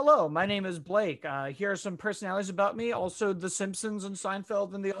like, hello, my name is Blake. Here are some personalities about me. Also, The Simpsons and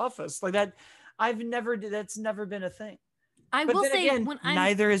Seinfeld and The Office. Like that, that's never been a thing. I will say, again,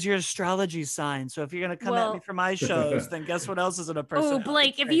 neither is your astrology sign. So if you're going to come at me for my shows, then guess what else isn't a person? Oh,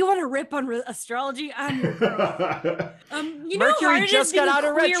 Blake, if you want to rip on astrology, I'm your girl. You know Mercury how hard it just is being got out a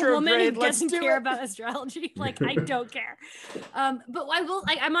of queer woman who retrograde. doesn't care about astrology. Like, I don't care. But I will,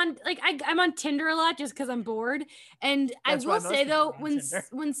 like, I'm on Tinder a lot just because I'm bored. And I will say though,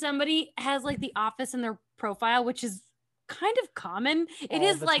 when somebody has like The Office in their profile, which is kind of common. It all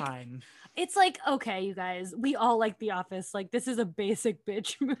is the like time. it's like, okay, you guys, we all like The Office. Like, this is a basic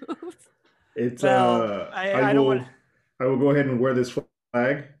bitch move. It's Well, I don't want. I will go ahead and wear this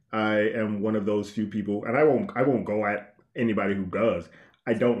flag. I am one of those few people, and I won't go at anybody who does.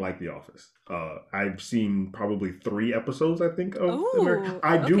 I don't like The Office. I've seen probably 3 episodes, I think, of America. Ooh,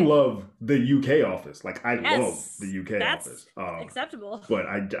 I do okay. love the UK Office. Like I love Yes, the UK that's Office. acceptable. But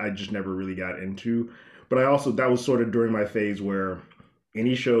I just never really got into. But I also that was sort of during my phase where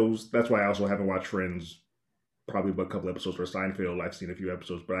any shows. That's why I also haven't watched Friends. Probably but a couple episodes for Seinfeld. I've seen a few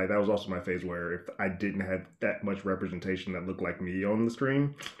episodes, but that was also my phase where if I didn't have that much representation that looked like me on the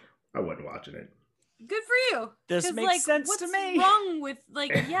screen, I wasn't watching it. Good for you. This 'Cause, makes like, sense what's to me. wrong with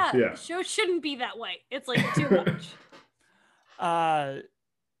like Yeah. the show shouldn't be that way. It's like too much.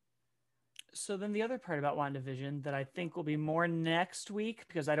 So then the other part about WandaVision that I think will be more next week,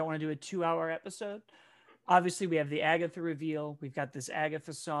 because I don't want to do a 2-hour episode. Obviously, we have the Agatha reveal. We've got this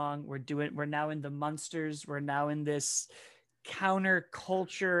Agatha song. We're now in the Munsters. We're now in this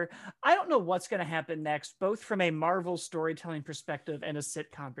counterculture. I don't know what's going to happen next, both from a Marvel storytelling perspective and a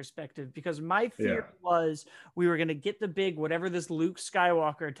sitcom perspective, because my fear was we were going to get the big, whatever this Luke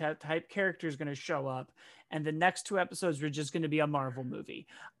Skywalker type character is going to show up. And the next 2 episodes were just going to be a Marvel movie.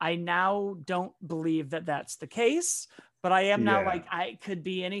 I now don't believe that that's the case, but I am now like, I could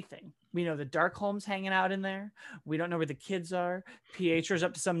be anything. We know the Darkholm's hanging out in there. We don't know where the kids are. Pietro's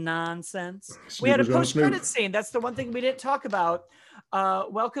up to some nonsense. We had a post-credit scene. That's the one thing we didn't talk about.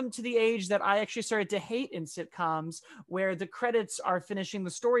 Welcome to the age that I actually started to hate in sitcoms, where the credits are finishing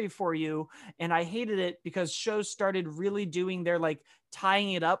the story for you. And I hated it because shows started really doing their like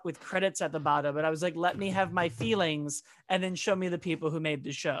tying it up with credits at the bottom. But I was like, let me have my feelings and then show me the people who made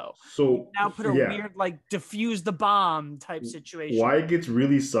the show. So now put a weird like defuse the bomb type situation. Why it gets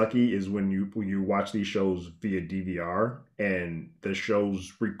really sucky is when you watch these shows via DVR and the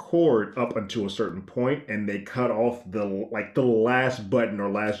shows record up until a certain point and they cut off the last button or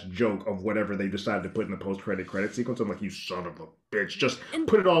last joke of whatever they decided to put in the post-credit sequence. I'm like, you son of a bitch, just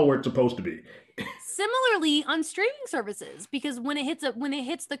put it all where it's supposed to be. Similarly on streaming services, because when it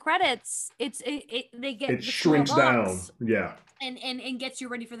hits the credits, it shrinks down, and gets you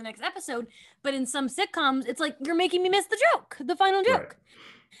ready for the next episode. But in some sitcoms, it's like you're making me miss the joke, the final joke. Right.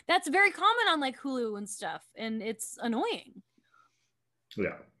 That's very common on like Hulu and stuff, and it's annoying.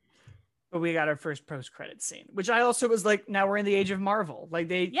 Yeah. But we got our first post-credit scene, which I also was like, now we're in the age of Marvel. Like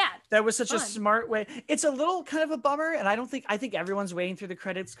that was such a smart way. It's a little kind of a bummer. And I think everyone's waiting through the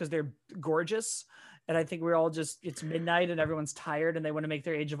credits because they're gorgeous. And I think we're all it's midnight and everyone's tired and they want to make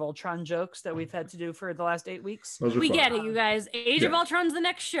their Age of Ultron jokes that we've had to do for the last 8 weeks. We get it, you guys. Age of Ultron's the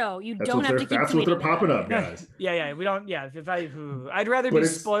next show. Don't have to keep That's what they're popping up, guys. Yeah. We don't. Yeah. I'd rather be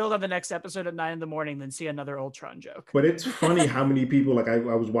spoiled on the next episode at 9 a.m. than see another Ultron joke. But it's funny how many people, like I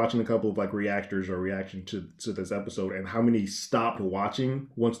was watching a couple of like reaction to this episode, and how many stopped watching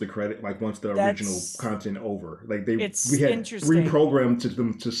once the original content over. Like we had reprogrammed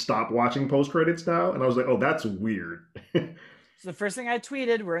them to stop watching post credits now. And I was like, oh, that's weird. So the first thing I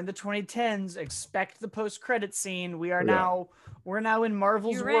tweeted, we're in the 2010s, expect the post-credit scene. We're now in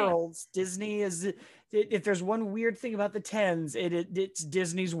Marvel's worlds. Disney is, if there's one weird thing about the 10s, it's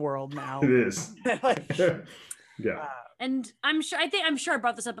Disney's world now. It is. Yeah. And I'm sure I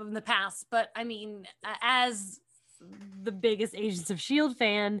brought this up in the past, but I mean, as the biggest Agents of S.H.I.E.L.D.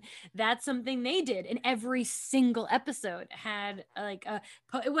 fan, that's something they did, and every single episode had like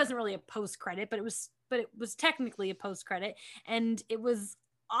it wasn't really a post credit, but it was technically a post credit, and it was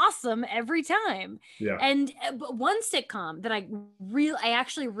awesome every time. Yeah. And but one sitcom that I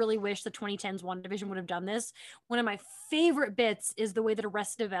actually really wish the 2010s WandaVision would have done this. One of my favorite bits is the way that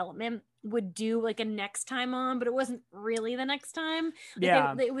Arrested Development would do like a next time on, but it wasn't really the next time.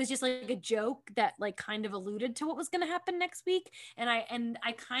 It was just like a joke that like kind of alluded to what was going to happen next week. And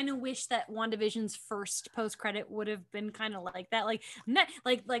I kind of wish that WandaVision's first post credit would have been kind of like that, like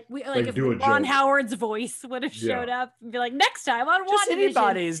if Ron Howard's voice would have showed up and be like, next time on just WandaVision.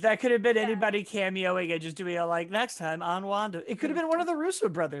 Anybody's that could have been anybody cameoing and just doing a like next time on Wanda. It could have been one of the Russo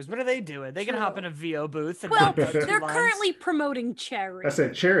brothers. What are they doing? They can hop in a VO booth. And they're currently promoting Cherry. I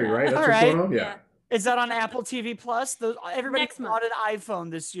said Cherry, right? That's what's going on? Yeah. Is that on Apple TV Plus? Everybody bought an iPhone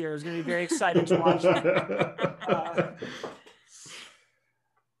this year is going to be very excited to watch that.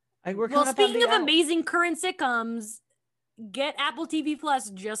 Speaking of amazing current sitcoms, get Apple TV Plus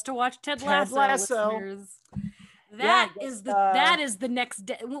just to watch Ted Lasso. That is the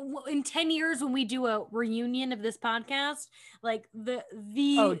next in 10 years when we do a reunion of this podcast, like the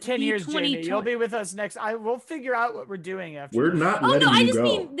 10 years, 2020. Jamie, you'll be with us next. We'll figure out what we're doing after. We're not letting I you just go.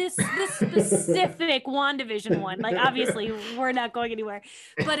 mean this specific WandaVision one. Like, obviously we're not going anywhere,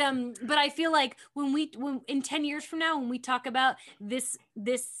 but I feel like when in 10 years from now, when we talk about this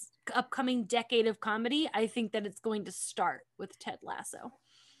upcoming decade of comedy, I think that it's going to start with Ted Lasso.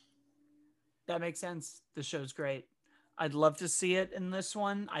 That makes sense. The show's great. I'd love to see it in this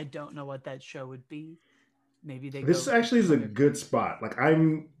one. I don't know what that show would be. Maybe This actually is a good spot. Like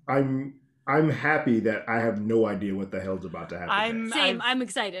I'm happy that I have no idea what the hell's about to happen. I'm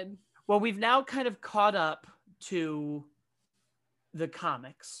excited. Well, we've now kind of caught up to the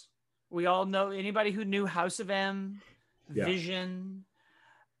comics. We all know, anybody who knew House of M, Vision,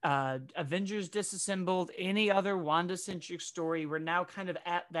 Avengers Disassembled, any other Wanda-centric story, we're now kind of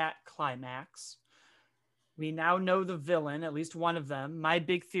at that climax. We now know the villain, at least one of them. My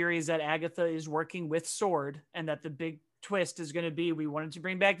big theory is that Agatha is working with S.W.O.R.D. and that the big twist is going to be, we wanted to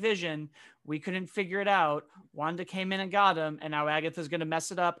bring back Vision, we couldn't figure it out, Wanda came in and got him, and now Agatha's going to mess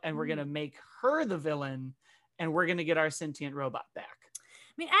it up, and we're going to make her the villain, and we're going to get our sentient robot back.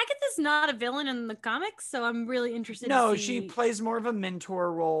 I mean, Agatha's not a villain in the comics, so I'm really interested. No, to see... she plays more of a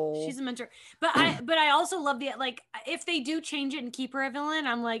mentor role. She's a mentor, but I also love the, like, if they do change it and keep her a villain,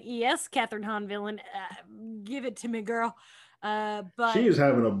 I'm like, yes, Catherine Hahn villain, give it to me, girl. But she is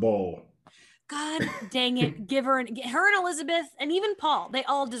having a ball. God dang it, give her and Elizabeth and even Paul, they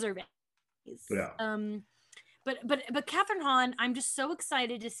all deserve it. Yeah. But Catherine Hahn, I'm just so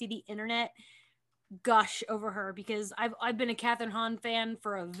excited to see the internet gush over her, because I've been a Catherine Hahn fan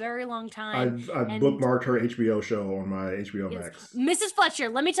for a very long time. I've bookmarked her HBO show on my HBO Max. Mrs. Fletcher,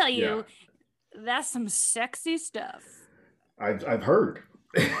 let me tell you, that's some sexy stuff. I've heard.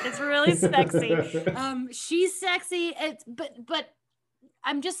 It's really sexy. She's sexy. But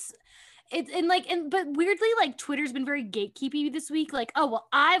I'm just but weirdly, like, Twitter's been very gatekeepy this week. Like, oh well,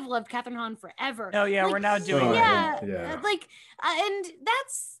 I've loved Catherine Hahn forever. Oh yeah, like, we're now doing like, and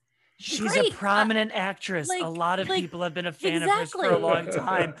that's. She's great. A prominent actress. A lot of people have been a fan of hers for a long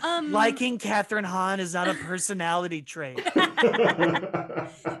time. Liking Catherine Hahn is not a personality trait. Full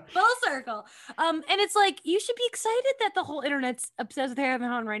circle. And it's like, you should be excited that the whole internet's obsessed with Catherine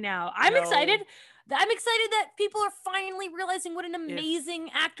Hahn right now. I'm excited. I'm excited that people are finally realizing what an amazing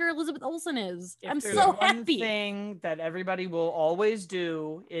actor Elizabeth Olsen is. I'm so happy. One thing that everybody will always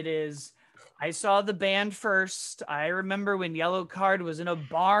do, it is, I saw the band first. I remember when Yellow Card was in a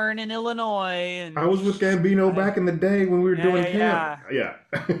barn in Illinois. And I was with Gambino back in the day when we were doing camp.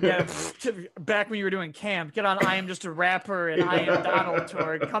 Back when you were doing camp. Get on I Am Just a Rapper and I Am Donald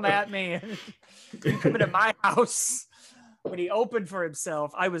tour. Come at me. Come into my house. When he opened for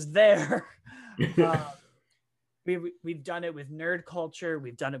himself, I was there. We've done it with nerd culture.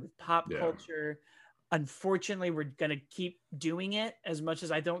 We've done it with pop culture. Unfortunately, we're going to keep doing it as much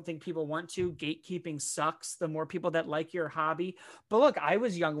as I don't think people want to. Gatekeeping sucks. The more people that like your hobby. But look, I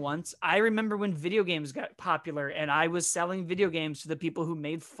was young once. I remember when video games got popular and I was selling video games to the people who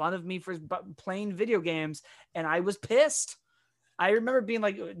made fun of me for playing video games. And I was pissed. I remember being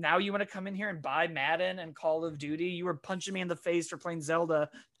like, now you want to come in here and buy Madden and Call of Duty? You were punching me in the face for playing Zelda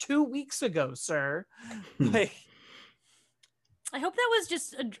 2 weeks ago, sir. Like, I hope that was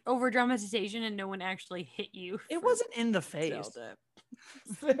just an over dramatization and no one actually hit you. It wasn't in the face.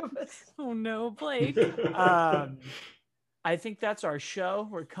 Oh no, Blake. I think that's our show.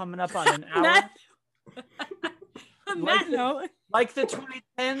 We're coming up on an hour. On that note, like the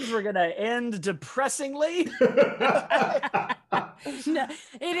 2010s, we're gonna end depressingly. No,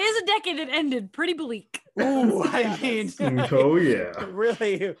 it is a decade that ended pretty bleak. Ooh, I mean, oh yeah,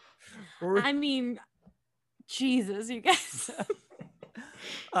 really. I mean, Jesus, you guys.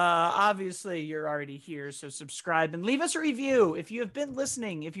 Obviously you're already here, so subscribe and leave us a review. If you have been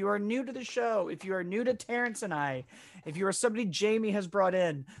listening, if you are new to the show, if you are new to Terrence and I, if you are somebody Jamie has brought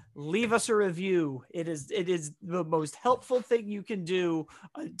in, leave us a review. It is the most helpful thing you can do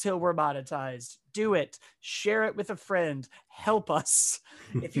until we're monetized. Do it. Share it with a friend. Help us.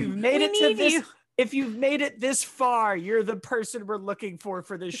 If you've made it to this If you've made it this far, you're the person we're looking for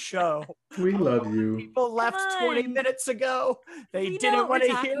this show. We love you. People left 20 minutes ago. They didn't want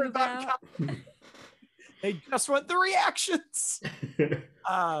to hear about. They just want the reactions.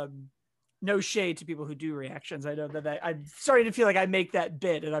 No shade to people who do reactions. I know that I'm starting to feel like I make that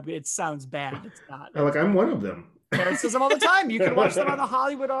bit, and it sounds bad. It's not. Like I'm one of them. Terrence does them all the time. You can watch them on the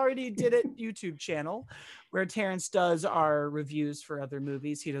Hollywood Already Did It YouTube channel, where Terrence does our reviews for other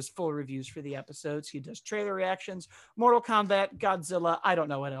movies. He does full reviews for the episodes. He does trailer reactions, Mortal Kombat, Godzilla. I don't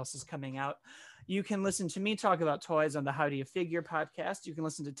know what else is coming out. You can listen to me talk about toys on the How Do You Figure podcast. You can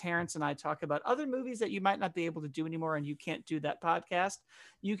listen to Terrence and I talk about other movies that you might not be able to do anymore and you can't do that podcast.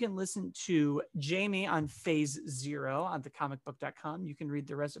 You can listen to Jamie on Phase Zero on thecomicbook.com. You can read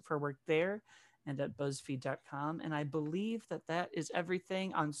the rest of her work there and at BuzzFeed.com. And I believe that is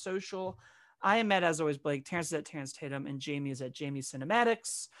everything on social. I am at, as always, Blake. Terrence is at Terrence Tatum, and Jamie is at Jamie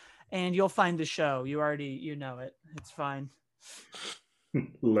Cinematics. And you'll find the show. You know it. It's fine.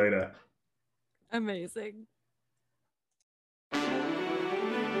 Later. Amazing. Oh,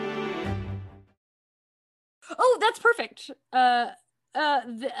 that's perfect.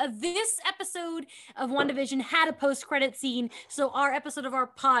 This episode of WandaVision had a post-credit scene, so our episode of our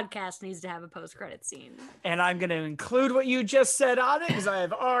podcast needs to have a post-credit scene. And I'm going to include what you just said on it because I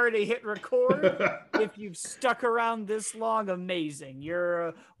have already hit record. If you've stuck around this long, amazing.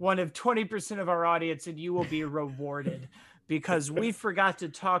 You're one of 20% of our audience, and you will be rewarded. Because we forgot to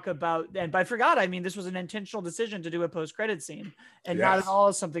talk about, and by forgot, I mean this was an intentional decision to do a post-credit scene, and not at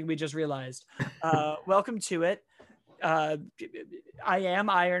all something we just realized. Welcome to it. I Am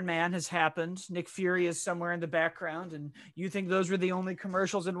Iron Man has happened. Nick Fury is somewhere in the background, and you think those were the only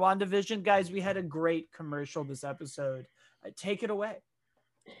commercials in WandaVision? Guys, we had a great commercial this episode. Take it away.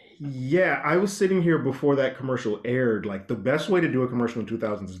 Yeah, I was sitting here before that commercial aired. Like, the best way to do a commercial in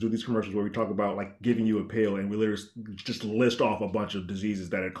 2000s is do these commercials where we talk about like giving you a pill, and we literally just list off a bunch of diseases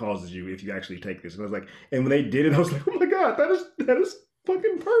that it causes you if you actually take this. And I was like, and when they did it, I was like, oh my god, that is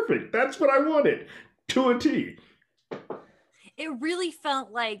fucking perfect. That's what I wanted to a T. It really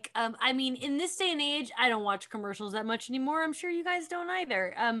felt like, I mean, in this day and age, I don't watch commercials that much anymore. I'm sure you guys don't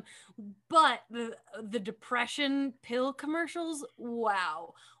either. But the depression pill commercials,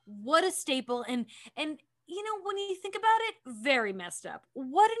 wow, what a staple. And you know, when you think about it, very messed up.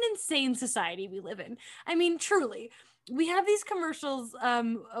 What an insane society we live in. I mean, truly. We have these commercials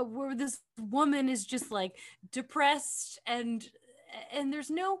where this woman is just like depressed and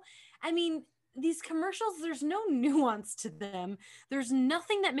there's no, I mean, these commercials, there's no nuance to them. There's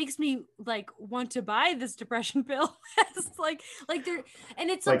nothing that makes me like want to buy this depression pill. It's like there, and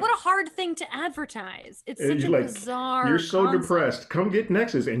it's like, what a hard thing to advertise. It's such a like, bizarre you're so concept. Depressed, come get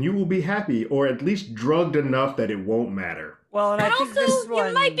Nexus and you will be happy, or at least drugged enough that it won't matter. Well, and I think also this one,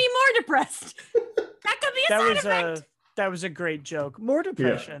 you might be more depressed. That could be a side effect. That was a great joke. More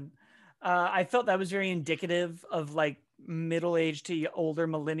depression. Yeah. I felt that was very indicative of like middle-aged to older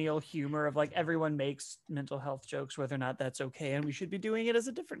millennial humor of like everyone makes mental health jokes, whether or not that's okay, and we should be doing it as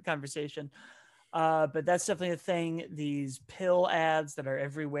a different conversation. But that's definitely a thing. These pill ads that are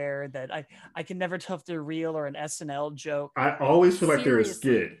everywhere that I can never tell if they're real or an SNL joke. I always feel like they're a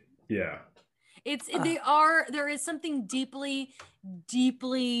skit. Yeah. There is something deeply,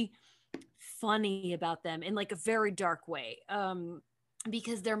 deeply funny about them in like a very dark way.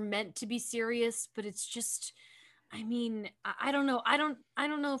 Because they're meant to be serious, but it's just, I mean, I don't know. I don't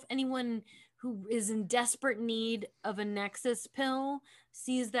know if anyone who is in desperate need of a Nexus pill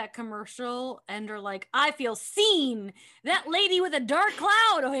sees that commercial and are like, I feel seen. That lady with a dark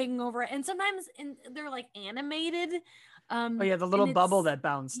cloud hanging over it. And sometimes they're like animated. Oh yeah, the little bubble that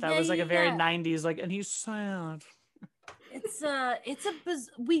bounced. That was like a very 90s, like, and he's sad.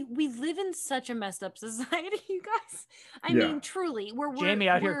 We live in such a messed up society, you guys. I mean, truly, we're Jamie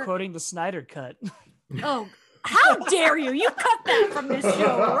out here quoting the Snyder Cut. Oh, how dare you! You cut that from this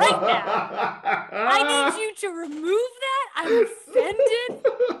show right now. I need you to remove that. I'm offended.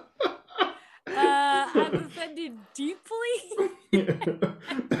 I'm offended deeply.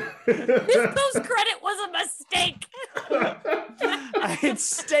 This post credit was a mistake. It's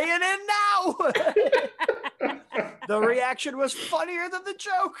staying in now. The reaction was funnier than the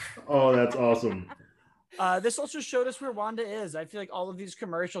joke. Oh, that's awesome. This also showed us where Wanda is. I feel like all of these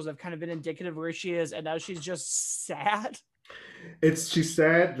commercials have kind of been indicative of where she is, and now she's just sad. She's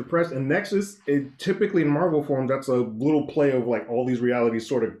sad, depressed, and Nexus, typically in Marvel form, that's a little play of like all these realities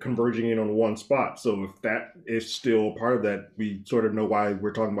sort of converging in on one spot. So if that is still part of that, we sort of know why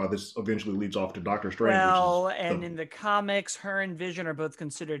we're talking about this eventually leads off to Doctor Strange. Well, and in the comics, her and Vision are both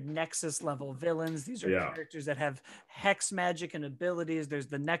considered Nexus level villains. These are characters that have hex magic and abilities. There's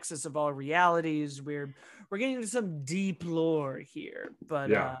the Nexus of all realities. We're getting into some deep lore here,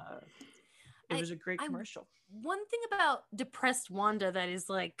 but it was a great commercial. One thing about depressed Wanda that is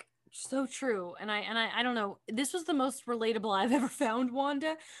like so true, and I don't know, this was the most relatable I've ever found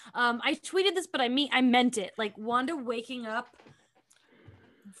Wanda. I tweeted this, but I meant it. Like Wanda waking up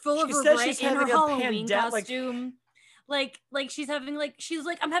full of regret in her Halloween costume. Like she's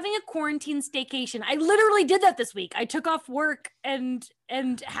like, I'm having a quarantine staycation. I literally did that this week. I took off work and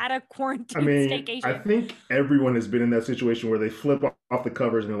had a quarantine staycation. I think everyone has been in that situation where they flip off the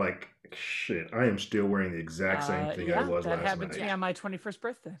covers and they're like, Shit, I am still wearing the exact same thing I was that last happened to me night. on my 21st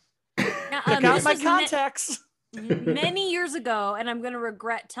birthday. Now, Check out this my was contacts. many years ago, and I'm going to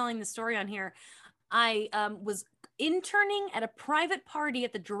regret telling the story on here. I was interning at a private party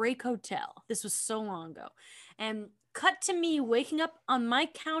at the Drake Hotel. This was so long ago. And cut to me waking up on my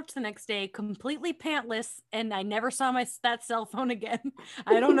couch the next day, completely pantless, and I never saw that cell phone again.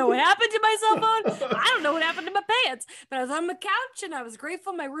 I don't know what happened to my cell phone. I don't know what happened to my pants, but I was on my couch, and I was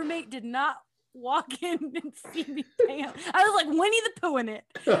grateful my roommate did not walk in and see me pant. I was like Winnie the Pooh in it.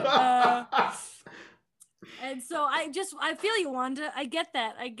 And so I feel you, Wanda. I get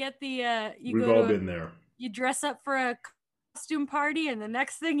that. I get the We've all been there. You dress up for a costume party, and the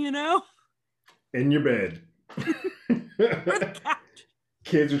next thing you know, in your bed. or the couch.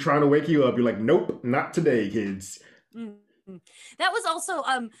 Kids are trying to wake you up. You're like, nope, not today, kids. Mm-hmm. That was also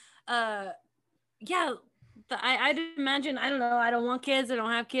yeah. I'd imagine, I don't know, I don't want kids, I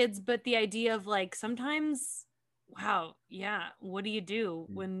don't have kids, but the idea of like sometimes, wow, yeah, what do you do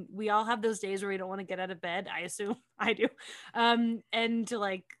when we all have those days where we don't want to get out of bed? I assume I do. And to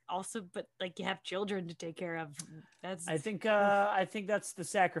like also, but like you have children to take care of. I think that's the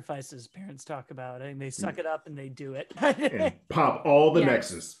sacrifices parents talk about. I think they suck it up and they do it. And pop all the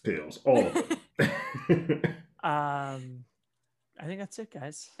Nexus pills, all of them. I think that's it,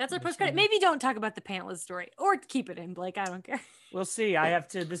 guys. That's our postcard. Maybe don't talk about the pantless story, or keep it in, Blake. I don't care. We'll see. I have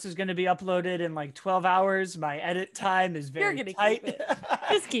to. This is going to be uploaded in like 12 hours. My edit time is very You're gonna tight. Keep it.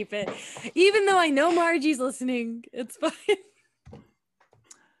 Just keep it. Even though I know Margie's listening, it's fine.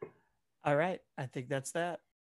 All right. I think that's that.